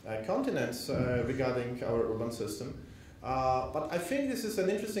other continents regarding our urban system. But I think this is an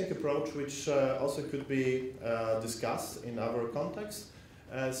interesting approach which also could be discussed in our context.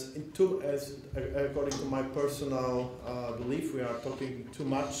 As according to my personal belief, we are talking too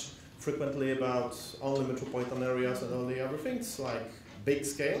much frequently about only metropolitan areas and all the other things like big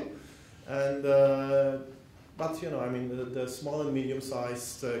scale. And but you know, I mean, the small and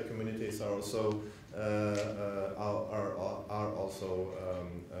medium-sized communities are also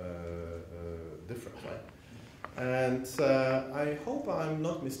different, right? And I hope I'm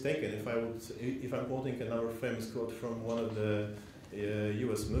not mistaken if I'm quoting another famous quote from one of the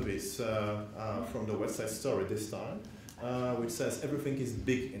US movies from the West Side Story this time, which says everything is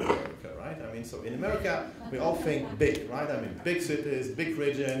big in America, right? I mean, so in America we all think big, right? I mean, big cities, big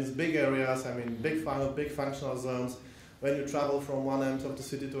regions, big areas. I mean, big functional zones. When you travel from one end of the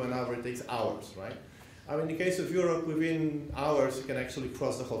city to another, it takes hours, right? I mean, in the case of Europe, within hours you can actually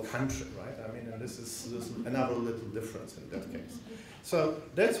cross the whole country, right? I mean, and this is another little difference in that case. So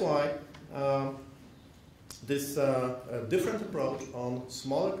that's why this different approach on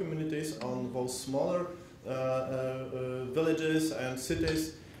smaller communities, on those smaller villages and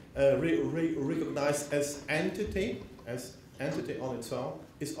cities recognized as entity on its own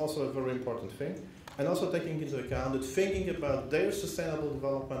is also a very important thing. And also taking into account that thinking about their sustainable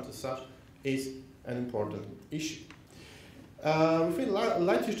development as such is an important issue. Within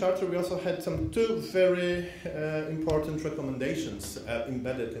Light Use Charter, we also had two very important recommendations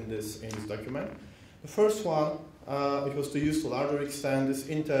embedded in this document. The first one, it was to use to a larger extent this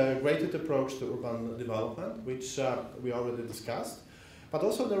integrated approach to urban development, which we already discussed. But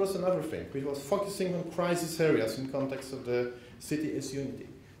also there was another thing, which was focusing on crisis areas in context of the city as unity.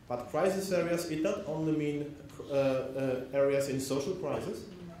 But crisis areas, it not only mean areas in social crisis,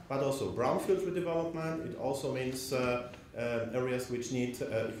 but also brownfield redevelopment. It also means areas which need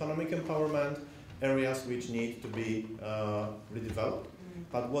economic empowerment, areas which need to be redeveloped.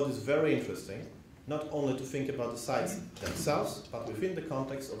 But what is very interesting, not only to think about the sites themselves, but within the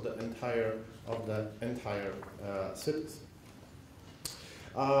context of the entire cities.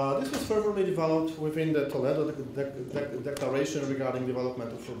 This was further developed within the Toledo Declaration regarding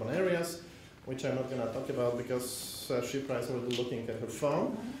development of urban areas, which I'm not going to talk about because Shipra is already looking at her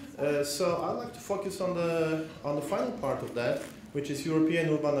phone. So I'd like to focus on the final part of that, which is European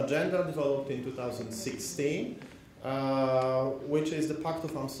Urban Agenda developed in 2016, which is the Pact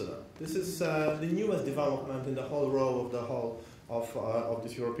of Amsterdam. This is the newest development in the whole row of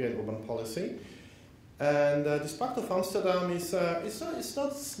this European urban policy. And this Pact of Amsterdam is it's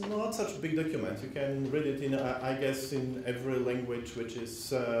not such a big document. You can read it in I guess in every language which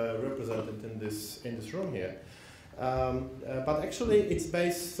is represented in this room here. But actually, it's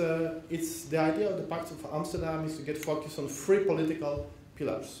based. It's the idea of the Pact of Amsterdam is to get focused on three political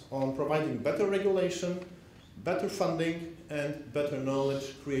pillars: on providing better regulation, better funding, and better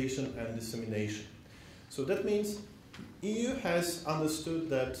knowledge creation and dissemination. So that means EU has understood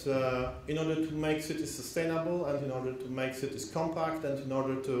that in order to make cities sustainable and in order to make cities compact and in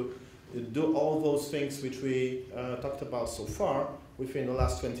order to do all those things which we talked about so far within the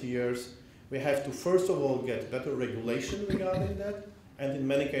last 20 years, we have to first of all get better regulation regarding that, and in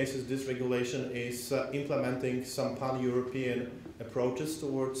many cases this regulation is implementing some pan-European approaches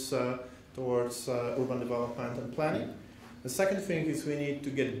towards urban development and planning. The second thing is we need to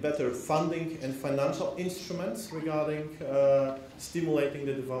get better funding and financial instruments regarding stimulating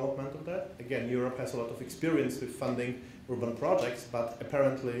the development of that. Again, Europe has a lot of experience with funding urban projects, but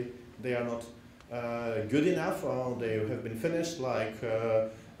apparently they are not good enough, or they have been finished, like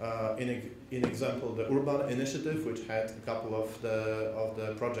In example, the Urban Initiative, which had a couple of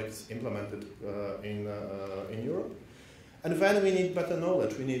the projects implemented in Europe. And then we need better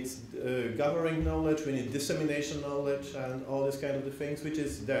knowledge. We need gathering knowledge. We need dissemination knowledge, and all these kind of the things, which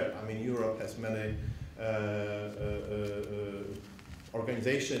is there. I mean, Europe has many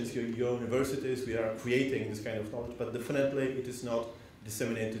organizations, universities. We are creating this kind of knowledge, but definitely it is not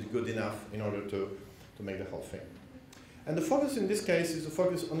disseminated good enough in order to make the whole thing. And the focus in this case is a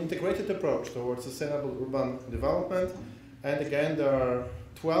focus on integrated approach towards sustainable urban development. And again, there are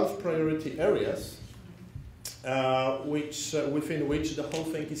 12 priority areas within which the whole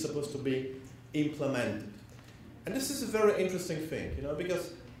thing is supposed to be implemented. And this is a very interesting thing, you know,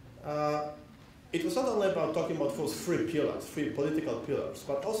 because it was not only about talking about those three pillars, three political pillars,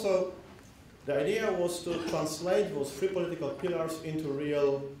 but also the idea was to translate those three political pillars into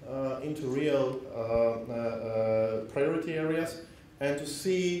real priority areas and to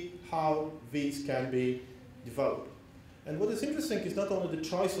see how these can be developed. And what is interesting is not only the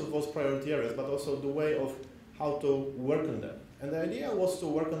choice of those priority areas, but also the way of how to work on them. And the idea was to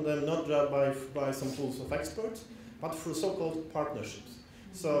work on them not just by some tools of experts, but through so-called partnerships.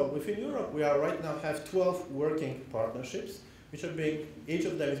 So within Europe, we are right now have 12 working partnerships, which are each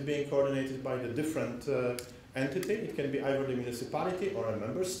of them is being coordinated by the different entity. It can be either the municipality or a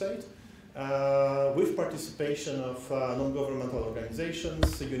member state, with participation of non-governmental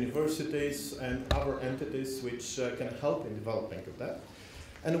organizations, universities, and other entities which can help in developing of that.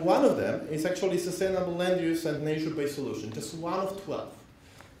 And one of them is actually sustainable land use and nature-based solution, just one of 12.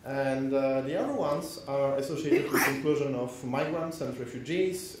 And the other ones are associated with inclusion of migrants and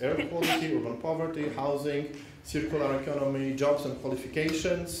refugees, air quality, urban poverty, housing, circular economy, jobs and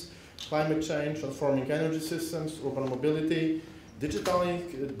qualifications, climate change, transforming energy systems, urban mobility,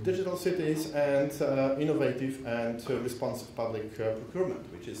 digital cities, and innovative and responsive public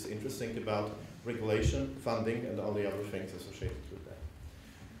procurement, which is interesting about regulation, funding, and all the other things associated with that.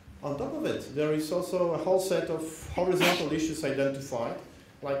 On top of it, there is also a whole set of horizontal issues identified,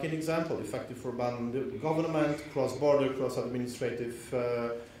 like an example, effective urban government, cross-border, cross-administrative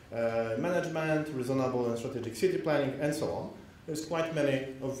management, reasonable and strategic city planning, and so on. There's quite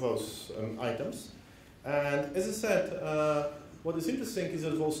many of those items. And as I said, what is interesting is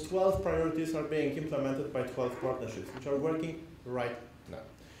that those 12 priorities are being implemented by 12 partnerships, which are working right now.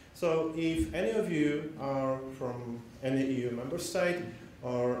 So if any of you are from any EU member state,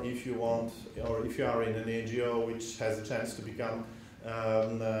 or if you want, or if you are in an NGO which has a chance to become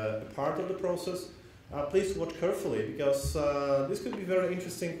a part of the process, please watch carefully, because this could be very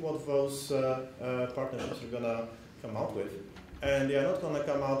interesting what those partnerships are going to come out with. And they are not going to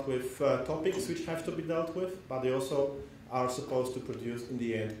come out with topics which have to be dealt with, but they also are supposed to produce, in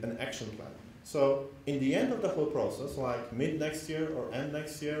the end, an action plan. So in the end of the whole process, like mid next year or end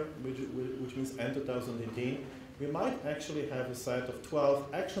next year, which means end 2018, we might actually have a set of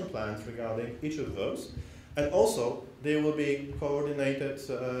 12 action plans regarding each of those. And also, they will be coordinated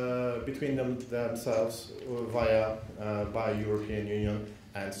between themselves by European Union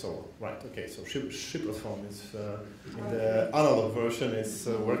and so on. Right, okay, so Cyprus phone is, in the analog version, is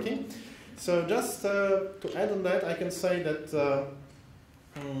working. So just to add on that, I can say that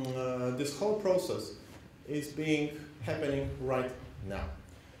this whole process is happening right now.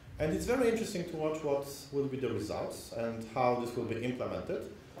 And it's very interesting to watch what will be the results and how this will be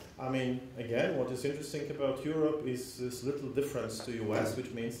implemented. I mean, again, what is interesting about Europe is this little difference to US,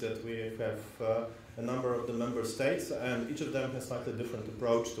 which means that we have a number of the member states, and each of them has slightly different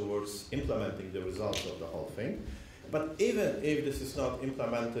approach towards implementing the results of the whole thing. But even if this is not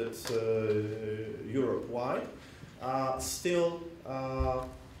implemented Europe-wide, still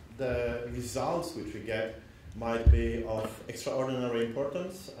the results which we get might be of extraordinary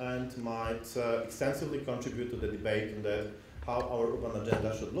importance and might extensively contribute to the debate on that how our urban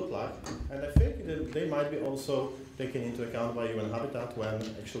agenda should look like. And I think that they might be also taken into account by UN Habitat when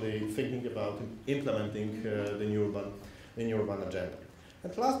actually thinking about implementing the new urban agenda.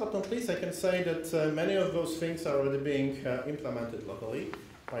 And last but not least, I can say that many of those things are already being implemented locally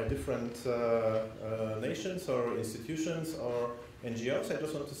by different nations or institutions or NGOs. I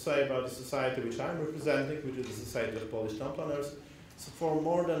just want to say about the society which I'm representing, which is the Society of Polish Town Planners. So for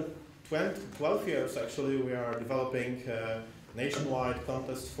more than 12 years, actually, we are developing a nationwide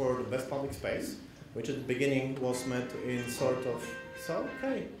contest for the best public space, which at the beginning was met in sort of, so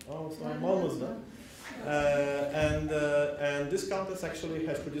I'm almost done. And this contest actually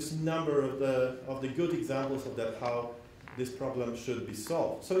has produced a number of the good examples of that, how this problem should be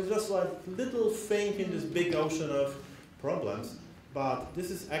solved. So it's just like little thing in this big ocean of problems, but this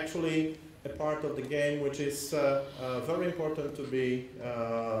is actually a part of the game which is very important to be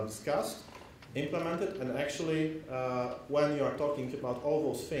discussed, implemented, and actually when you are talking about all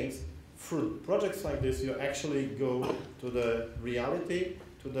those things, through projects like this you actually go to the reality,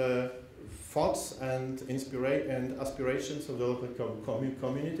 to the thoughts and aspirations of the local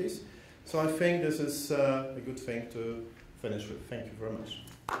communities. So I think this is a good thing to finish with. Thank you very much.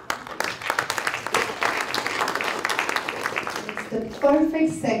 It's the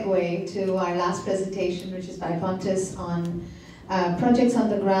perfect segue to our last presentation, which is by Pontus on projects on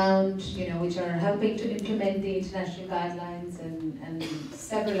the ground, which are helping to implement the international guidelines and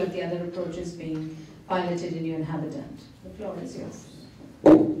several of the other approaches being piloted in New Inhabitant. The floor is yours.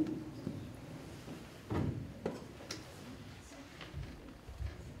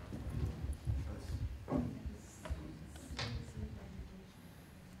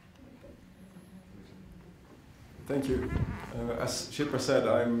 Thank you. As Shilpa said,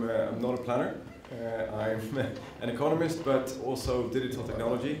 I'm not a planner. I'm an economist, but also digital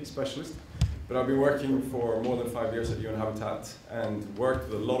technology specialist. But I've been working for more than 5 years at UN Habitat and worked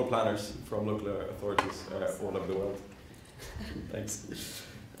with a lot of planners from local authorities all over the world. Thanks.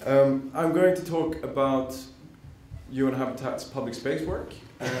 I'm going to talk about UN Habitat's public space work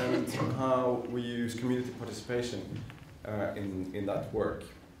and how we use community participation in that work.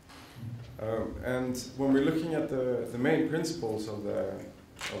 And when we're looking at the main principles of the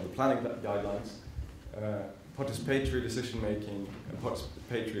planning guidelines, participatory decision making and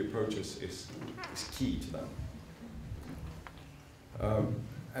participatory approaches is key to them.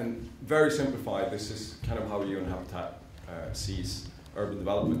 And very simplified, this is kind of how UN Habitat sees urban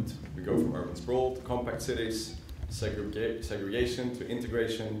development. We go from urban sprawl to compact cities, segregation to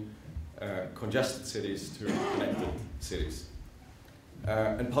integration, congested cities to connected cities.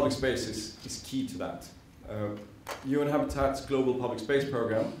 And public space is key to that. UN Habitat's Global Public Space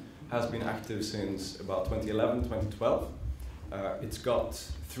Program has been active since about 2011, 2012. It's got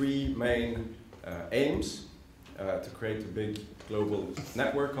 3 main aims to create a big global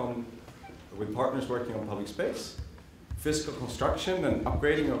network with partners working on public space, physical construction and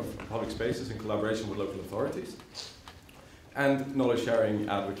upgrading of public spaces in collaboration with local authorities, and knowledge sharing,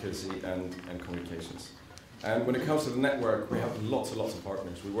 advocacy, and communications. And when it comes to the network, we have lots and lots of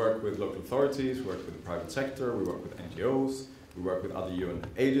partners. We work with local authorities, we work with the private sector, we work with NGOs, we work with other UN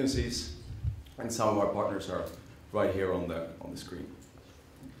agencies, and some of our partners are right here on the screen.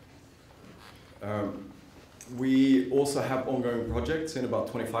 We also have ongoing projects in about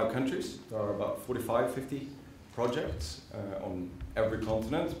 25 countries. There are about 45, 50 projects on every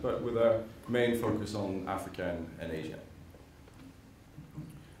continent, but with a main focus on Africa and Asia.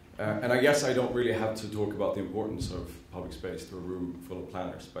 And I guess I don't really have to talk about the importance of public space to a room full of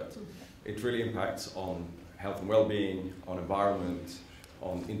planners, but it really impacts on health and well-being, on environment,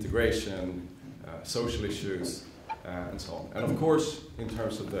 on integration, social issues, and so on. And of course, in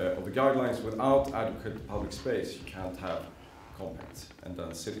terms of the guidelines, without adequate public space, you can't have compact and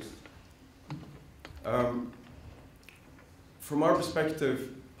dense cities. From our perspective,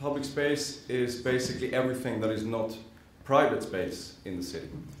 public space is basically everything that is not private space in the city.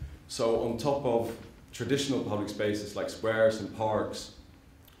 So on top of traditional public spaces like squares and parks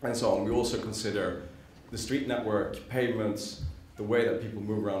and so on, we also consider the street network, pavements, the way that people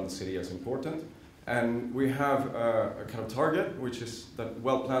move around the city as important. And we have a kind of target, which is that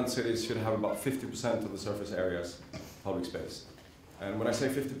well-planned cities should have about 50% of the surface areas public space. And when I say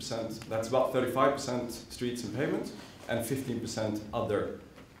 50%, that's about 35% streets and pavements and 15% other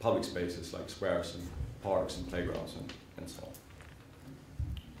public spaces like squares and parks and playgrounds and so on.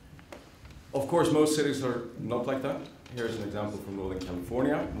 Of course, most cities are not like that. Here's an example from Northern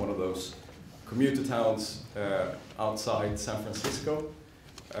California, one of those commuter towns outside San Francisco.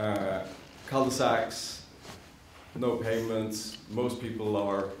 Cul-de-sacs, no pavements. Most people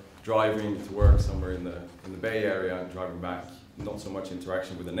are driving to work somewhere in the Bay Area and driving back. Not so much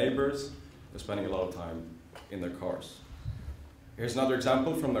interaction with the neighbors. They're spending a lot of time in their cars. Here's another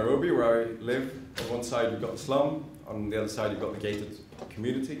example from Nairobi, where I live. On one side, you've got the slum. On the other side, you've got the gated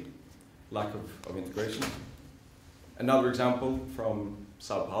community. Lack of integration. Another example from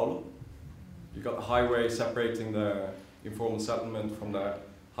Sao Paulo. You've got the highway separating the informal settlement from the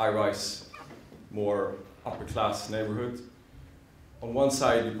high-rise, more upper-class neighborhood. On one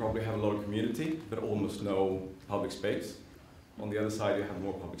side, you probably have a lot of community, but almost no public space. On the other side, you have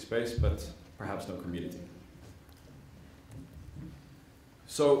more public space, but perhaps no community.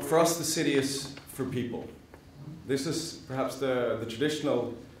 So for us, the city is for people. This is perhaps the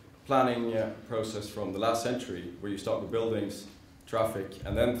traditional planning process from the last century, where you start with buildings, traffic,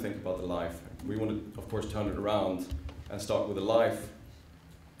 and then think about the life. We want to, of course, turn it around and start with the life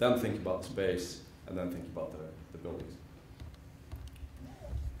then think about the space, and then think about the buildings.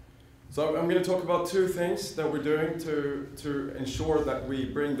 So I'm going to talk about two things that we're doing to ensure that we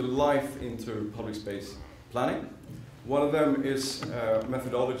bring the life into public space planning. One of them is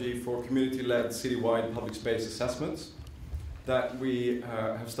methodology for community-led citywide public space assessments that we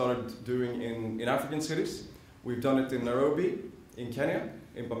have started doing in African cities. We've done it in Nairobi, in Kenya,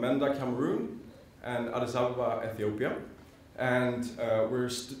 in Bamenda, Cameroon, and Addis Ababa, Ethiopia. And we're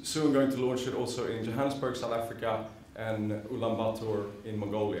soon going to launch it also in Johannesburg, South Africa, and Ulaanbaatar in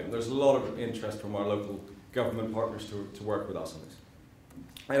Mongolia. And there's a lot of interest from our local government partners to work with us on this.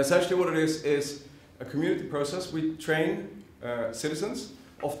 And essentially what it is a community process. We train citizens,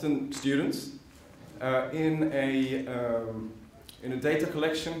 often students, in a data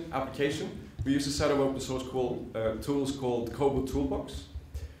collection application. We use a set of open source tools called Kobo Toolbox.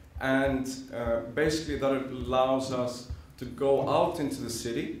 And basically that allows us to go out into the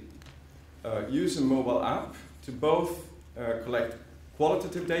city, use a mobile app to both collect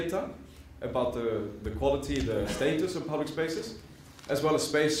qualitative data about the quality, the status of public spaces, as well as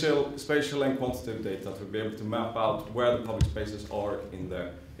spatial and quantitative data to be able to map out where the public spaces are in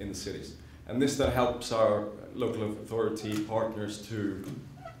the cities. And this then helps our local authority partners to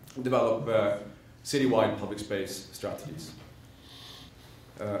develop citywide public space strategies.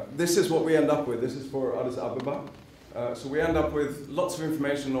 This is what we end up with. This is for Addis Ababa. So we end up with lots of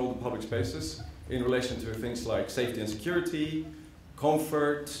information on all the public spaces in relation to things like safety and security,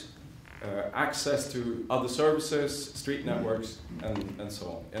 comfort, access to other services, street networks, and so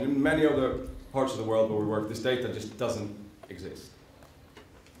on. And in many other parts of the world where we work, this data just doesn't exist.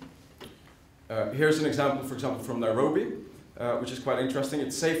 Here's an example, for example, from Nairobi, which is quite interesting.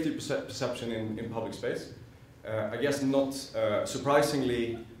 It's safety perception in public space. I guess not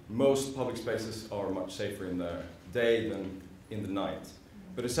surprisingly, most public spaces are much safer in the day than in the night.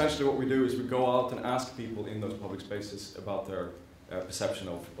 But essentially what we do is we go out and ask people in those public spaces about their perception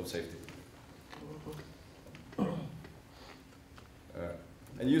of safety.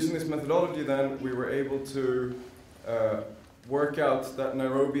 And using this methodology then, we were able to work out that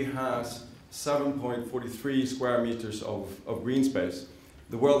Nairobi has 7.43 square meters of green space.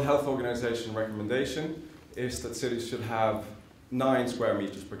 The World Health Organization recommendation is that cities should have 9 square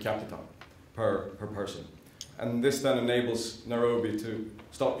meters per capita per person. And this then enables Nairobi to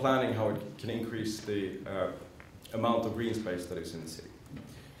start planning how it can increase the amount of green space that is in the city.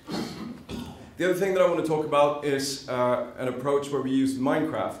 The other thing that I want to talk about is an approach where we use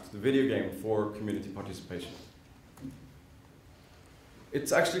Minecraft, the video game, for community participation.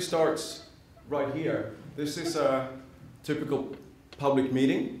 It actually starts right here. This is a typical public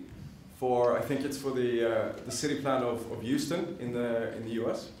meeting for, I think it's for the city plan of Houston in the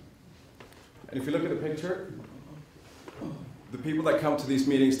US. And if you look at the picture, the people that come to these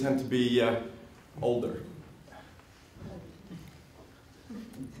meetings tend to be older.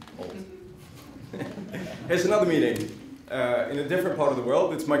 Old. Here's another meeting in a different part of the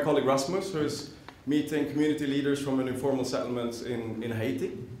world. It's my colleague Rasmus, who is meeting community leaders from an informal settlement in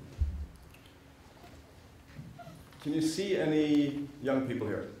Haiti. Can you see any young people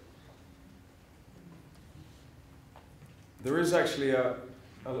here? There is actually a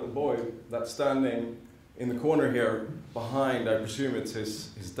little boy that's standing in the corner here behind, I presume it's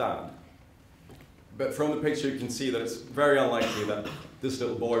his dad. But from the picture you can see that it's very unlikely that this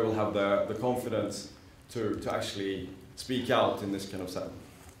little boy will have the confidence to actually speak out in this kind of setting.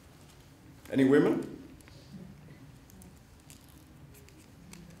 Any women?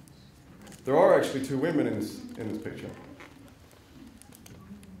 There are actually 2 women in this picture.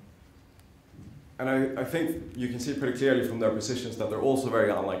 And I think you can see pretty clearly from their positions that they're also very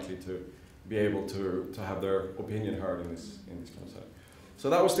unlikely to be able to have their opinion heard in this kind of setting. So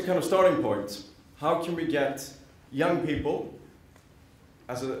that was the kind of starting point. How can we get young people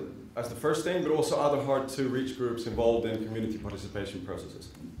as the first thing, but also other hard-to-reach groups involved in community participation processes?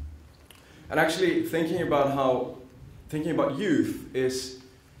 And actually thinking about youth is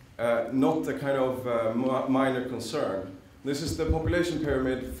not a kind of minor concern. This is the population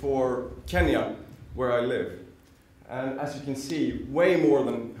pyramid for Kenya, where I live. And as you can see, way more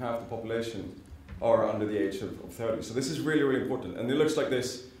than half the population are under the age of 30. So this is really, really important. And it looks like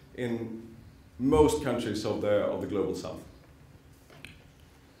this in most countries of the global south.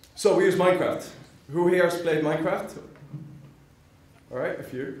 So we use Minecraft. Who here has played Minecraft? All right, a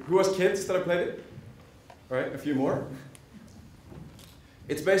few. Who has kids that have played it? All right, a few more.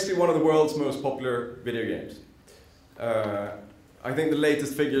 It's basically one of the world's most popular video games. I think the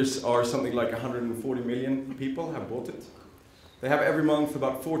latest figures are something like 140 million people have bought it. They have every month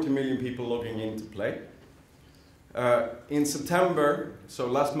about 40 million people logging in to play. In September, so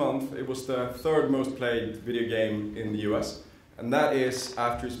last month, it was the third most played video game in the US, and that is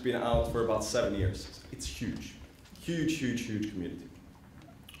after it's been out for about 7 years. It's huge. Huge, huge, huge community.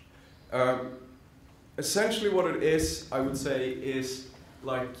 Essentially what it is, I would say, is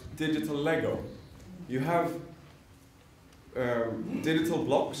like digital Lego. You have digital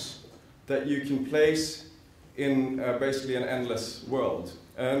blocks that you can place in basically an endless world.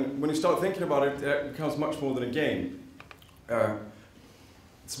 And when you start thinking about it, it becomes much more than a game.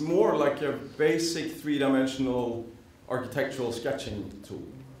 It's more like a basic three-dimensional architectural sketching tool.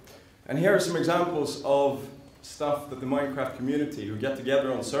 And here are some examples of stuff that the Minecraft community, who get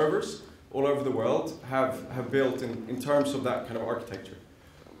together on servers all over the world, have built in terms of that kind of architecture.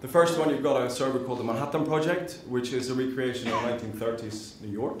 The first one, you've got a server called the Manhattan Project, which is a recreation of 1930s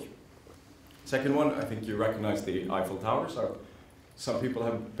New York. Second one, I think you recognize the Eiffel Tower. So some people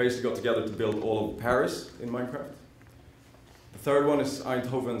have basically got together to build all of Paris in Minecraft. The third one is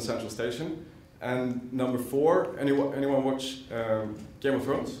Eindhoven Central Station. And number 4, anyone watch Game of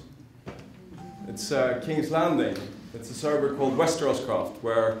Thrones? It's King's Landing. It's a server called Westeroscraft,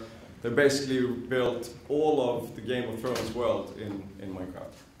 where they basically built all of the Game of Thrones world in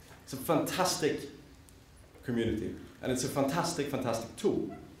Minecraft. It's a fantastic community, and it's a fantastic, fantastic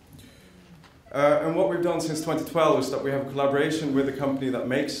tool. And what we've done since 2012 is that we have a collaboration with the company that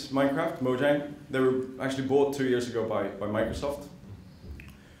makes Minecraft, Mojang. They were actually bought 2 years ago by Microsoft.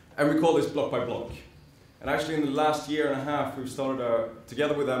 And we call this block by block. And actually in the last year and a half, we've started,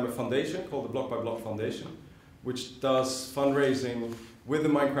 together with them, a foundation called the Block by Block Foundation, which does fundraising with the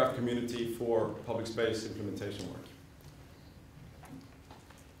Minecraft community for public space implementation work.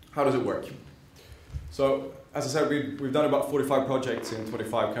 How does it work? So, as I said, we've done about 45 projects in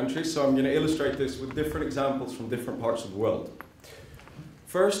 25 countries, so I'm going to illustrate this with different examples from different parts of the world.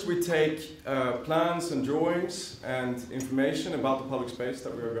 First, we take plans and drawings and information about the public space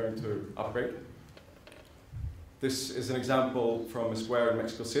that we are going to upgrade. This is an example from a square in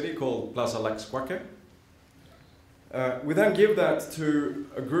Mexico City called Plaza Laxcuaque. We then give that to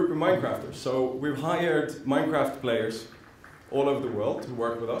a group of Minecrafters. So we've hired Minecraft players all over the world to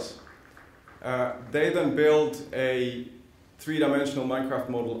work with us. They then build a three-dimensional Minecraft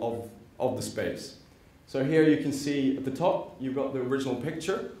model of the space. So here you can see at the top, you've got the original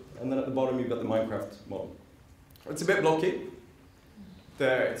picture, and then at the bottom you've got the Minecraft model. It's a bit blocky.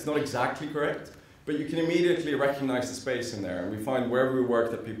 It's not exactly correct, but you can immediately recognize the space in there. And we find wherever we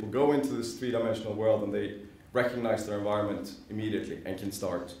work that people go into this three-dimensional world and they recognize their environment immediately and can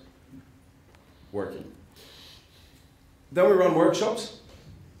start working. Then we run workshops.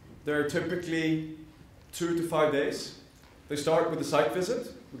 They're typically 2 to 5 days. They start with a site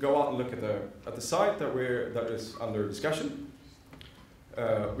visit. We go out and look at the site that is under discussion.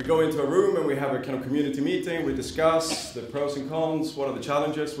 We go into a room and we have a kind of community meeting. We discuss the pros and cons, what are the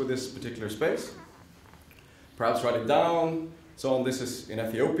challenges with this particular space. Perhaps write it down. So this is in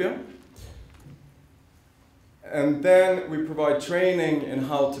Ethiopia. And then we provide training in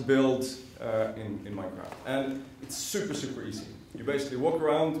how to build in Minecraft. And it's super, super easy. You basically walk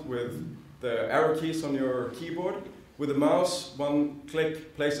around with the arrow keys on your keyboard. With a mouse, one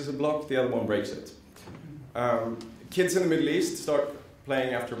click places a block, the other one breaks it. Kids in the Middle East start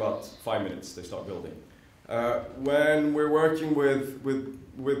playing after about 5 minutes. They start building. When we're working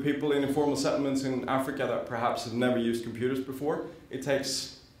with people in informal settlements in Africa that perhaps have never used computers before, it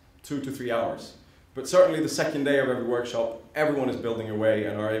takes 2 to 3 hours. But certainly the second day of every workshop, everyone is building away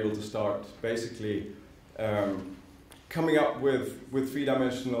and are able to start basically coming up with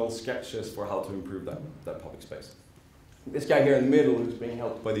three-dimensional sketches for how to improve that public space. This guy here in the middle, who's being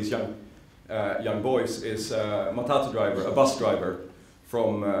helped by these young boys, is a matatu driver, a bus driver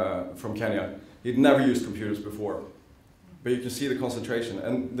from Kenya. He'd never used computers before, but you can see the concentration.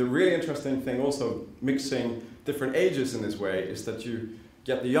 And the really interesting thing also, mixing different ages in this way, is that you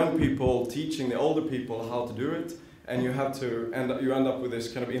get the young people teaching the older people how to do it, and you end up with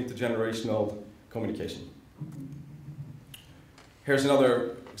this kind of intergenerational communication. Here's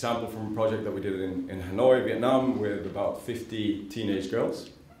another example from a project that we did in Hanoi, Vietnam, with about 50 teenage girls.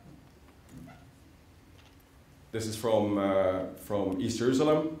 This is from East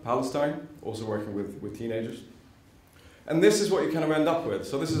Jerusalem, Palestine, also working with teenagers. And this is what you kind of end up with.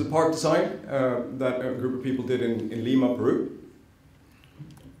 So this is a park design that a group of people did in Lima, Peru.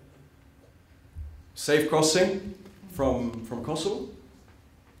 Safe crossing from Kosovo.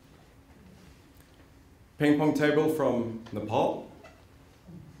 Ping pong table from Nepal.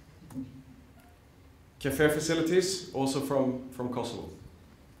 Cafe facilities, also from Kosovo.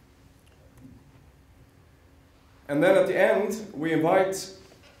 And then at the end, we invite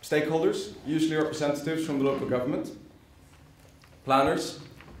stakeholders, usually representatives from the local government, planners.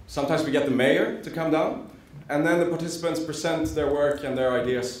 Sometimes we get the mayor to come down, and then the participants present their work and their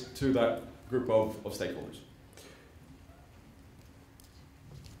ideas to that group of stakeholders.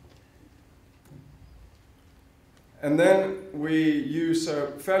 And then we use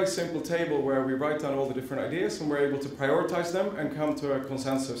a fairly simple table where we write down all the different ideas, and we're able to prioritize them and come to a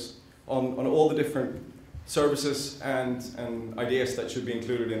consensus on all the different services and ideas that should be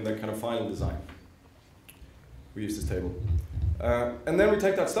included in the kind of final design. We use this table. And then we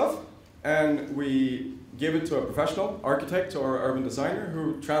take that stuff and we give it to a professional architect or urban designer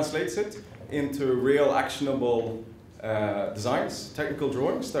who translates it into real actionable designs, technical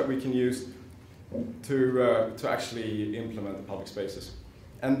drawings that we can use to actually implement the public spaces.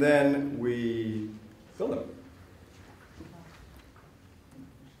 And then we build them.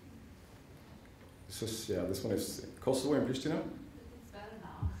 This one is Kosovo in Pristina.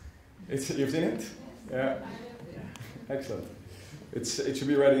 It's better now. You've seen it? Yeah. Excellent. It should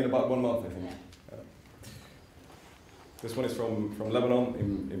be ready in about 1 month, I think. This one is from Lebanon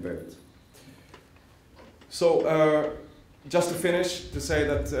in Beirut. So just to finish, to say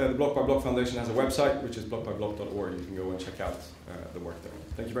that the Block by Block Foundation has a website, which is blockbyblock.org. You can go and check out the work there.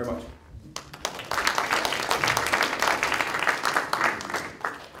 Thank you very much.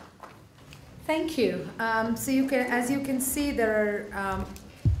 Thank you. So as you can see, there are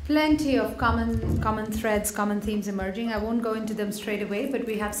plenty of common threads, common themes emerging. I won't go into them straight away, but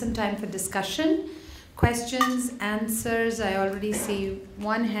we have some time for discussion, questions, answers. I already see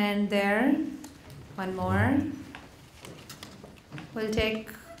one hand there. One more. We'll take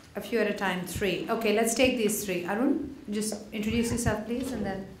a few at a time. 3. Okay, let's take these 3. Arun, just introduce yourself, please, and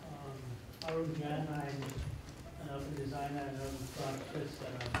then. Arun Jain, I'm an urban designer and urban practice,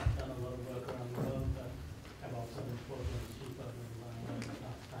 and I've done a lot of work around the world. I've also been involved in chief urban design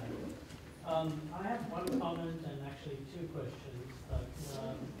last time. I have one comment and actually 2 questions. But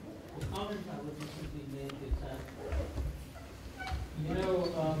the comment I would simply make is that,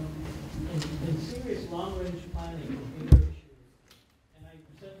 in serious long-range planning for bigger issues, and I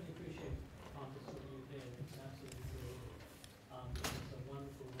certainly appreciate Pontus what you did. It's absolutely great. It's a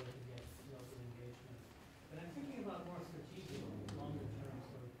wonderful way to get local engagement. But I'm thinking about more strategic, longer-term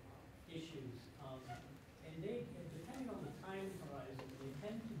sort of issues, and they, depending on the time horizon, they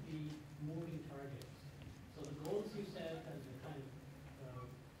tend to be moving targets. So the goals you set and the kind of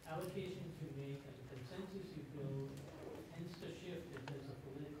allocations you make and the consensus you build tends to shift if there's a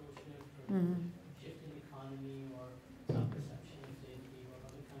political shift or shift in the economy or some perception of safety or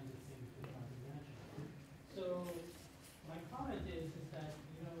other kinds of things we can't imagine. So my comment is that,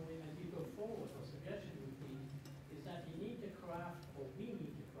 as you go forward, a suggestion would be is that you need to craft, or we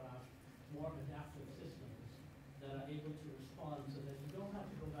need to craft, more adaptive systems that are able to respond so that you don't have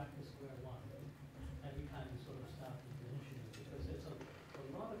to go back to square one every time you sort of start with the initiative, because there's a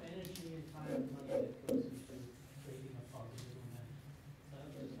lot of energy and time and money that goes into creating a positive momentum. So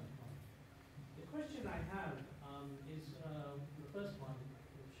that's my point. The question I have is the first one,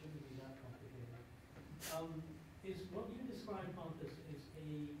 which shouldn't be that complicated, is what you describe, Pontus, is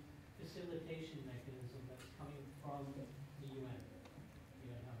a facilitation mechanism that's coming from the UN.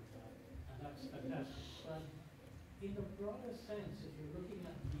 UN Habitat, and that's fantastic. But in the broader sense, if you're looking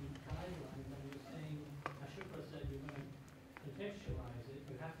at the guidelines and you're saying, Ashokra said you're going to contextualize it,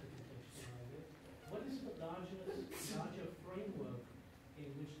 you have to contextualize it. What is the larger framework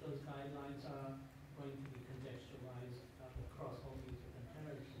in which those guidelines are going to be contextualized across all these different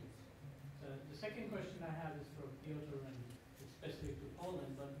territories? So the second question I have is for Piotr, and it's specific to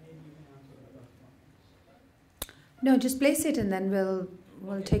Poland, but maybe you can answer the first one. No, just place it and then we'll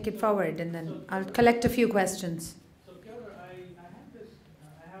take it forward, and then I'll collect a few questions. So Piotr, I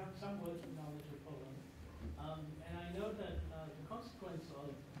have some working knowledge of Poland, and I know that the consequence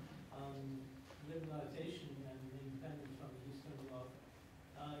of liberalization and independence from the Eastern Bloc,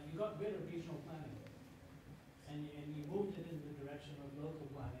 you got rid of regional planning, and you moved it in the direction of local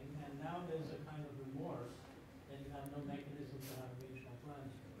planning, and now there's a kind of remorse that you have no mechanism to have regional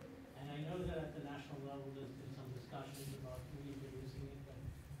planning. And I know that at the national level there's been some discussions about reintroducing it, but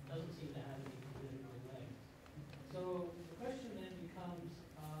it doesn't seem to have any political legs. So the question then becomes,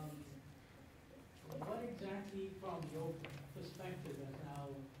 what exactly, from your perspective as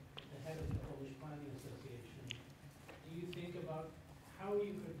now the head of the Polish Planning Association, do you think about how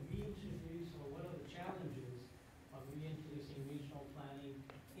you could reintroduce, or what are the challenges of reintroducing regional planning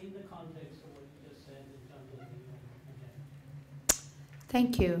in the context of what you just said in terms of the UN agenda?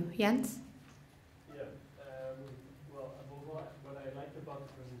 Thank you. Jens? Yeah. What I liked about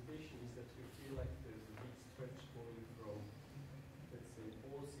the presentation is that you feel like there's a big stretch going from, let's say,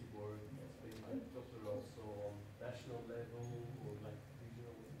 policy national or like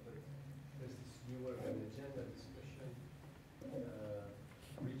regional, but there's this newer agenda discussion,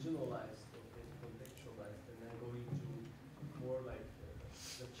 regionalized or contextualized, and then going to more like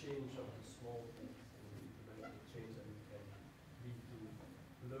the change of the small things and incremental change that we can lead to,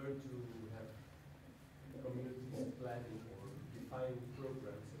 learn to have communities planning or define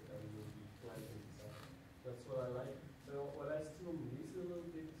programs that then will be planned and designed. That's what I like. So what I still miss a little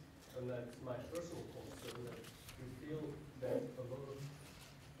bit, and that's my personal concern, that we feel that a lot of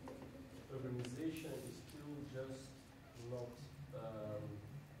urbanization is still just not,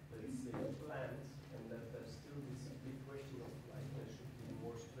 let's say, planned, and that there's still this big question of like there should be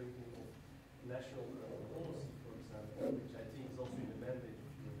more strengthening of national urban policy, for example, which I think is also in the mandate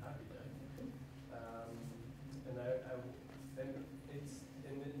of human habitat. And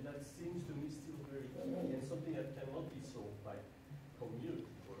that seems to me still very key and something that cannot be solved by community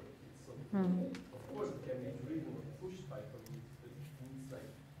work. It's something, of course, it can be driven or pushed by communities, but it needs like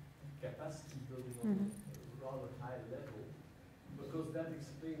capacity building on a rather high level, because that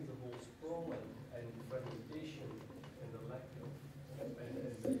explains the whole sprawl and fragmentation and the lack of and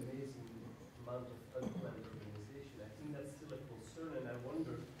the amazing amount of unplanned urbanization. I think that's still a concern, and I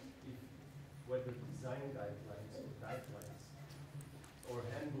wonder if whether design guidelines or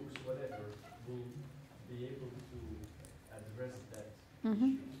handbooks, whatever, will be able to address that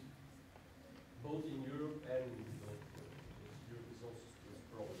issue, both in Europe and in the developed world, because Europe is also still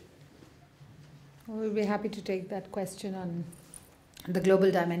sprawling. We'll be happy to take that question on the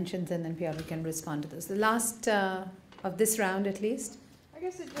global dimensions, and then Piotr can respond to this. The last of this round, at least. I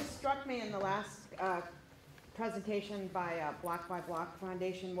guess it just struck me in the last presentation by Block by Block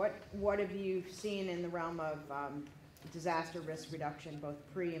Foundation. What have you seen in the realm of disaster risk reduction, both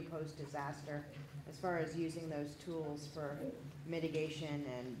pre and post disaster, as far as using those tools for mitigation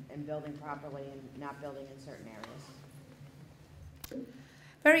and building properly and not building in certain areas?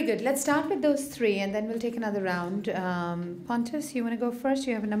 Very good. Let's start with those three, and then we'll take another round. Pontus, you want to go first?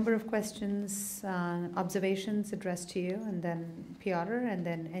 You have a number of questions, observations addressed to you, and then Piotr, and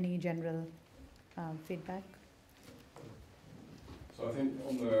then any general feedback. So I think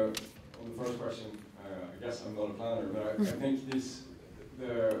on the first question, I guess I'm not a planner, but I think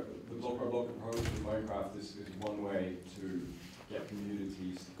the block by block approach in Minecraft is one way to get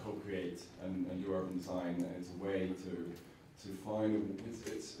communities to co-create and do urban design. And it's a way to find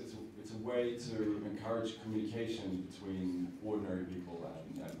it's a way to encourage communication between ordinary people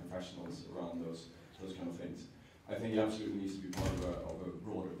and professionals around those kind of things. I think it absolutely needs to be part of a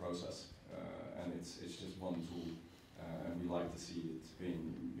broader process, and it's just one tool, and we like to see it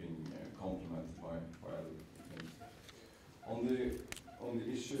being complemented by other things. On the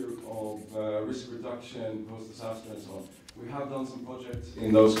issue of risk reduction, post disaster, and so on, we have done some projects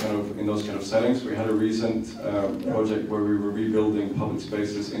in those kind of settings. We had a recent project where we were rebuilding public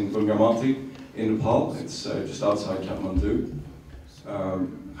spaces in Bungamati in Nepal. It's just outside Kathmandu.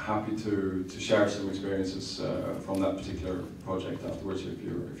 Happy to share some experiences from that particular project afterwards if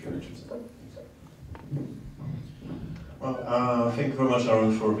you're interested. Well, thank you very much,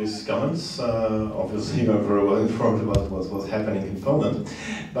 Aaron, for these comments. Obviously, you are very well informed about what's happening in Poland.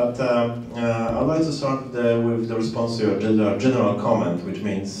 But I'd like to start with the response to your general comment, which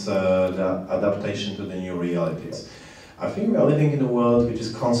means the adaptation to the new realities. I think we are living in a world which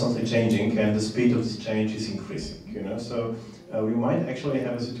is constantly changing, and the speed of this change is increasing. So we might actually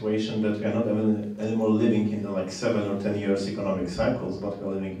have a situation that we are not anymore living in the 7 or 10 years economic cycles, but we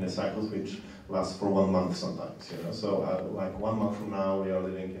are living in cycles which last for 1 month sometimes. So 1 month from now, we are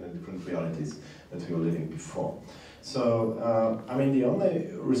living in different realities that we were living before. So I mean, the only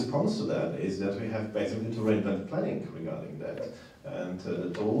response to that is that we have basically to reinvent planning regarding that, and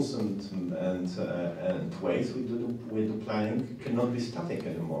tools and ways we do planning cannot be static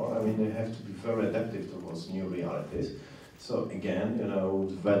anymore. I mean, they have to be very adaptive to those new realities. So again,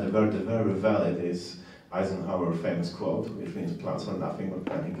 the very valid is Eisenhower's famous quote, which means plans are nothing, but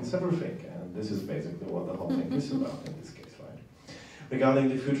planning is everything. And this is basically what the whole thing is about in this case, right? Regarding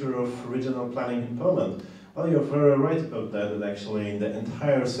the future of regional planning in Poland, well, you're very right about that actually in the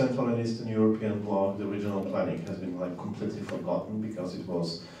entire Central and Eastern European bloc, the regional planning has been completely forgotten because it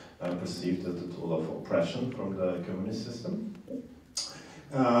was perceived as a tool of oppression from the communist system.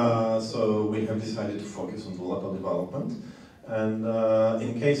 So we have decided to focus on the local development. And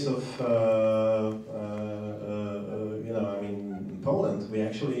in case of, in Poland, we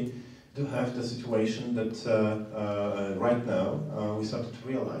actually do have the situation that right now we started to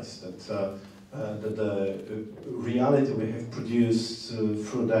realize that the reality we have produced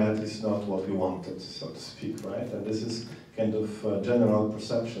through that is not what we wanted, so to speak, right? And this is kind of general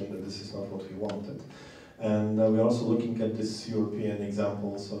perception that this is not what we wanted. And we're also looking at these European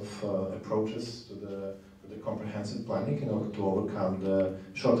examples of approaches to the comprehensive planning in order to overcome the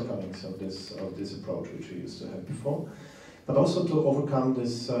shortcomings of this approach which we used to have before, but also to overcome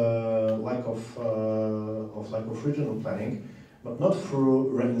this lack of regional planning, but not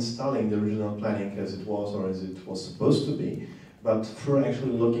through reinstalling the regional planning as it was or as it was supposed to be, but through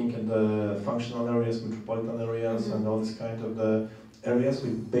actually looking at the functional areas, metropolitan areas, and all this kind of the areas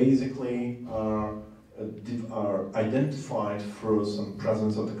which basically are identified through some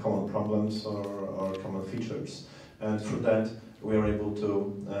presence of the common problems or common features. And through that, we are able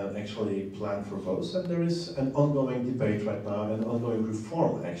to actually plan for those. And there is an ongoing debate right now, an ongoing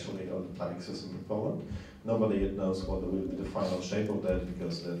reform actually of the planning system in Poland. Nobody yet knows what will be the final shape of that,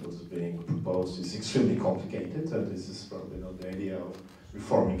 because that was being proposed is extremely complicated, and this is probably not the idea of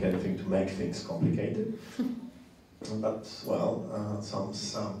reforming anything to make things complicated. But, well,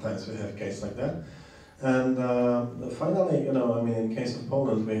 sometimes we have cases like that. And finally, in case of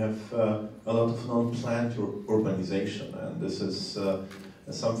Poland, we have a lot of non-planned urbanization, and this is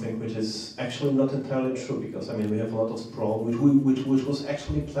something which is actually not entirely true, because we have a lot of sprawl which was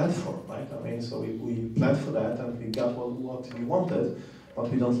actually planned for, right? So we planned for that and we got what we wanted, but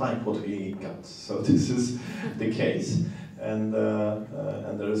we don't like what we got. So this is the case. And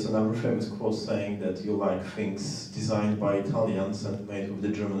there is another famous quote saying that you like things designed by Italians and made with the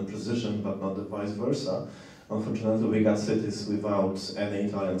German precision, but not the vice versa. Unfortunately, we got cities without any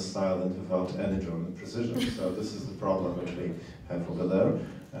Italian style and without any German precision. So this is the problem which we have over there.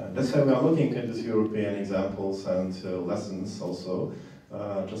 That's why we are looking at these European examples and lessons also,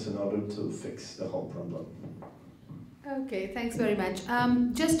 just in order to fix the whole problem. Okay, thanks very much.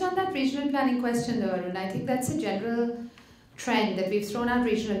 Just on that regional planning question though, Arun, I think that's a general trend that we've thrown out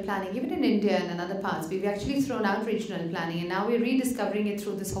regional planning. Even in India and in other parts, we've actually thrown out regional planning, and now we're rediscovering it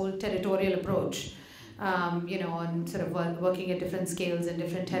through this whole territorial approach, on sort of working at different scales in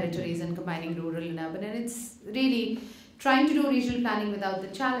different territories and combining rural and urban. And it's really trying to do regional planning without the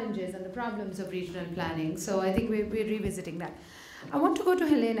challenges and the problems of regional planning. So I think we're revisiting that. I want to go to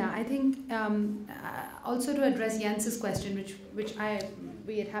Helena. I think also to address Jens's question, which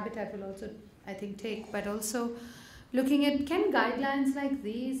we at Habitat will also, I think, take, but also looking at, can guidelines like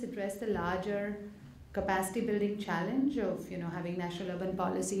these address the larger capacity building challenge of having national urban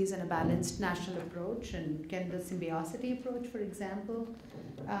policies and a balanced national approach, and can the symbiosity approach, for example,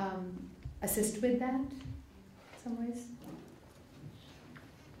 assist with that in some ways?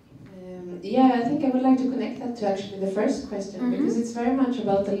 Yeah, I think I would like to connect that to actually the first question, because it's very much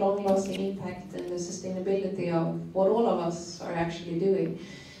about the long-lasting impact and the sustainability of what all of us are actually doing.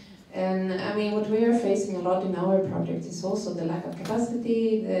 And what we are facing a lot in our project is also the lack of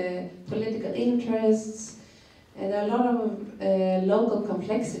capacity, the political interests, and a lot of local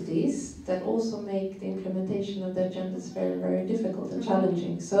complexities that also make the implementation of the agendas very, very difficult and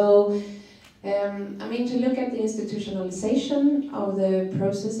challenging. So, to look at the institutionalization of the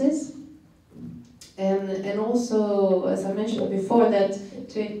processes, and also, as I mentioned before, that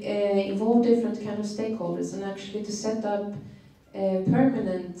to involve different kind of stakeholders and actually to set up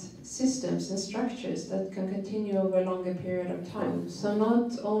permanent systems and structures that can continue over a longer period of time. So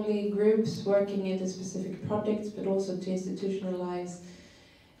not only groups working into specific projects, but also to institutionalize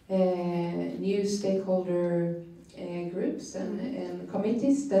new stakeholder groups and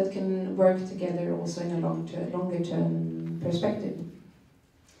committees that can work together also in a longer term perspective.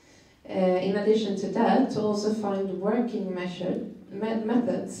 In addition to that, to also find working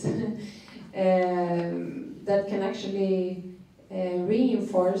methods that can actually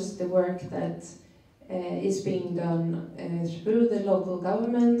reinforce the work that is being done through the local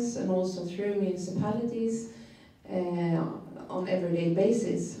governments and also through municipalities on everyday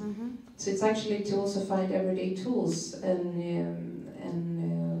basis. So it's actually to also find everyday tools and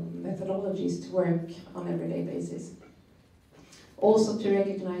methodologies to work on everyday basis. Also to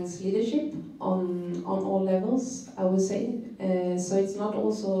recognize leadership on all levels, I would say. So it's not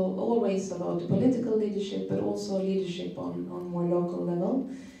also always about the political leadership, but also leadership on more local level.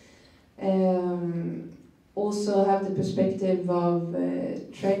 Also have the perspective of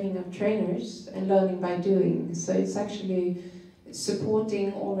training of trainers and learning by doing. So it's actually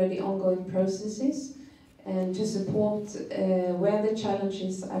supporting already ongoing processes and to support where the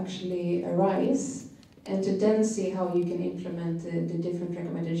challenges actually arise, and to then see how you can implement the different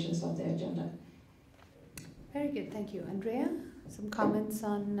recommendations of the agenda. Very good, thank you. Andrea, some comments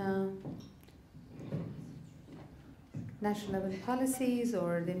on national level policies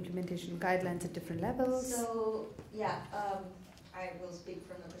or the implementation guidelines at different levels? So, yeah, I will speak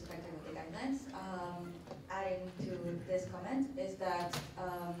from the perspective of the guidelines. Adding to this comment is that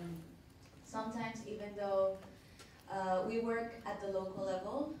sometimes even though we work at the local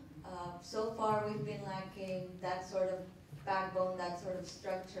level, so far we've been lacking that sort of backbone, that sort of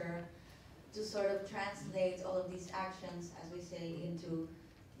structure to sort of translate all of these actions, as we say, into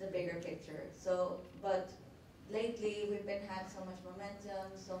the bigger picture. So, but lately we've been had so much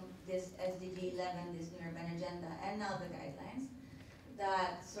momentum, so this SDG 11, this New Urban Agenda, and now the guidelines,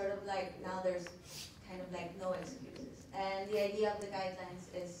 that sort of like now there's kind of like no excuses. And the idea of the guidelines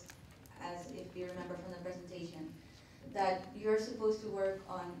is, as if you remember from the presentation, that you're supposed to work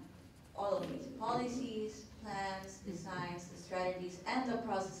on all of these policies, plans, designs, the strategies, and the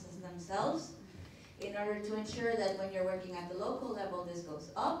processes themselves in order to ensure that when you're working at the local level, this goes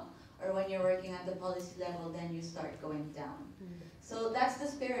up, or when you're working at the policy level, then you start going down. So that's the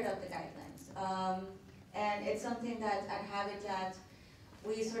spirit of the guidelines. And it's something that at Habitat,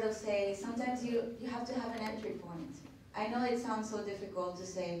 we sort of say, sometimes you have to have an entry point. I know it sounds so difficult to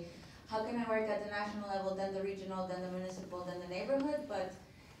say, how can I work at the national level, then the regional, then the municipal, then the neighborhood, but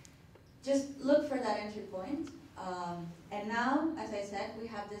just look for that entry point. And now, as I said, we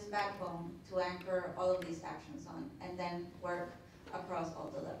have this backbone to anchor all of these actions on, and then work across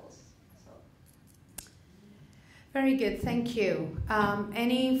all the levels. So. Very good, thank you.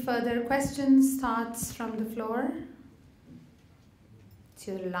 Any further questions, thoughts from the floor?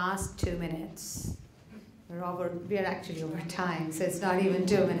 To the last 2 minutes. We are actually over time, so it's not even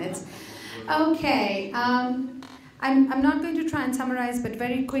 2 minutes. Okay, I'm not going to try and summarize, but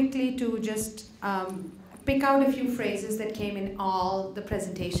very quickly to just pick out a few phrases that came in all the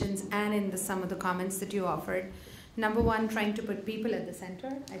presentations and in some of the comments that you offered. Number one, trying to put people at the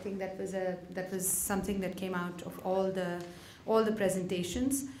center. I think that was something that came out of all the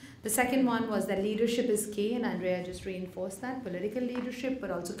presentations. The second one was that leadership is key, and Andrea just reinforced that, political leadership, but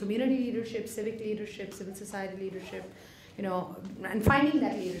also community leadership, civic leadership, civil society leadership, and finding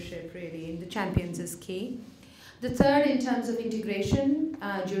that leadership really in the champions is key. The third, in terms of integration,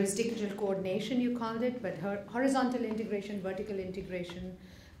 jurisdictional coordination you called it, but horizontal integration, vertical integration,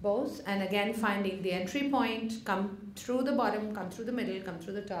 both, and again finding the entry point, come through the bottom, come through the middle, come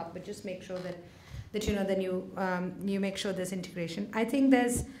through the top, but just make sure that then you make sure there's integration. I think there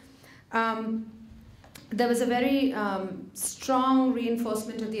was a very strong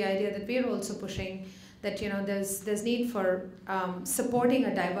reinforcement of the idea that we're also pushing, that there's need for supporting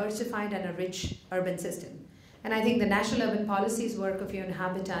a diversified and a rich urban system. And I think the National Urban Policies work of UN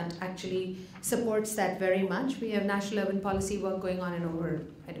Habitat actually supports that very much. We have National Urban Policy work going on in over,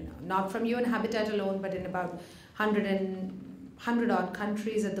 I don't know, not from UN Habitat alone, but in about 100 odd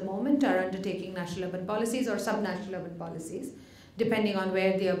countries at the moment are undertaking national urban policies or sub-national urban policies, depending on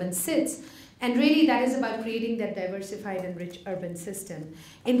where the urban sits. And really that is about creating that diversified and rich urban system,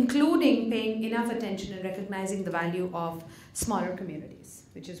 including paying enough attention and recognizing the value of smaller communities,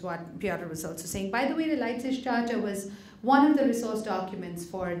 which is what Piotr was also saying. By the way, the Leipzig Charter was one of the resource documents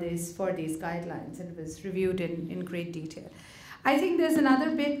for these guidelines, and it was reviewed in great detail. I think there's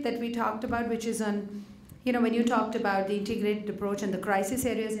another bit that we talked about, which is on, when you talked about the integrated approach and the crisis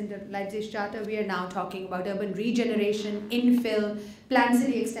areas in the Leipzig Charter, we are now talking about urban regeneration, infill, planned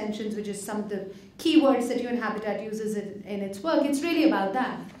city extensions, which is some of the keywords that UN Habitat uses in its work. It's really about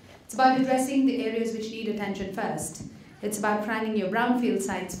that. It's about addressing the areas which need attention first. It's about planning your brownfield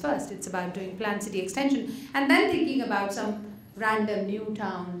sites first. It's about doing planned city extension, and then thinking about some random new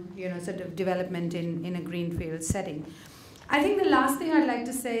town, sort of development in a greenfield setting. I think the last thing I'd like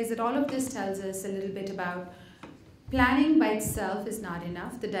to say is that all of this tells us a little bit about planning by itself is not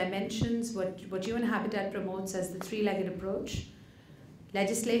enough. The dimensions, what UN Habitat promotes as the three-legged approach: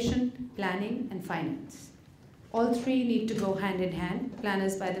 legislation, planning, and finance. All three need to go hand in hand.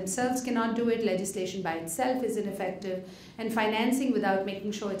 Planners by themselves cannot do it. Legislation by itself is ineffective. And financing without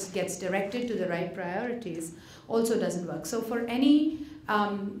making sure it gets directed to the right priorities also doesn't work. So for any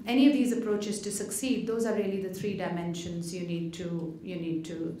of these approaches to succeed, those are really the three dimensions you need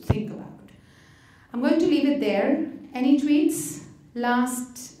to think about. I'm going to leave it there. Any tweets?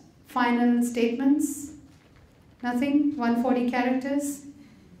 Last final statements? Nothing? 140 characters?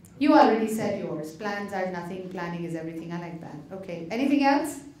 You already said yours. Plans are nothing, planning is everything. I like that. Okay. Anything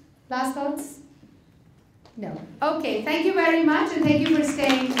else? Last thoughts? No. Okay. Thank you very much, and thank you for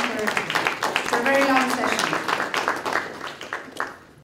staying.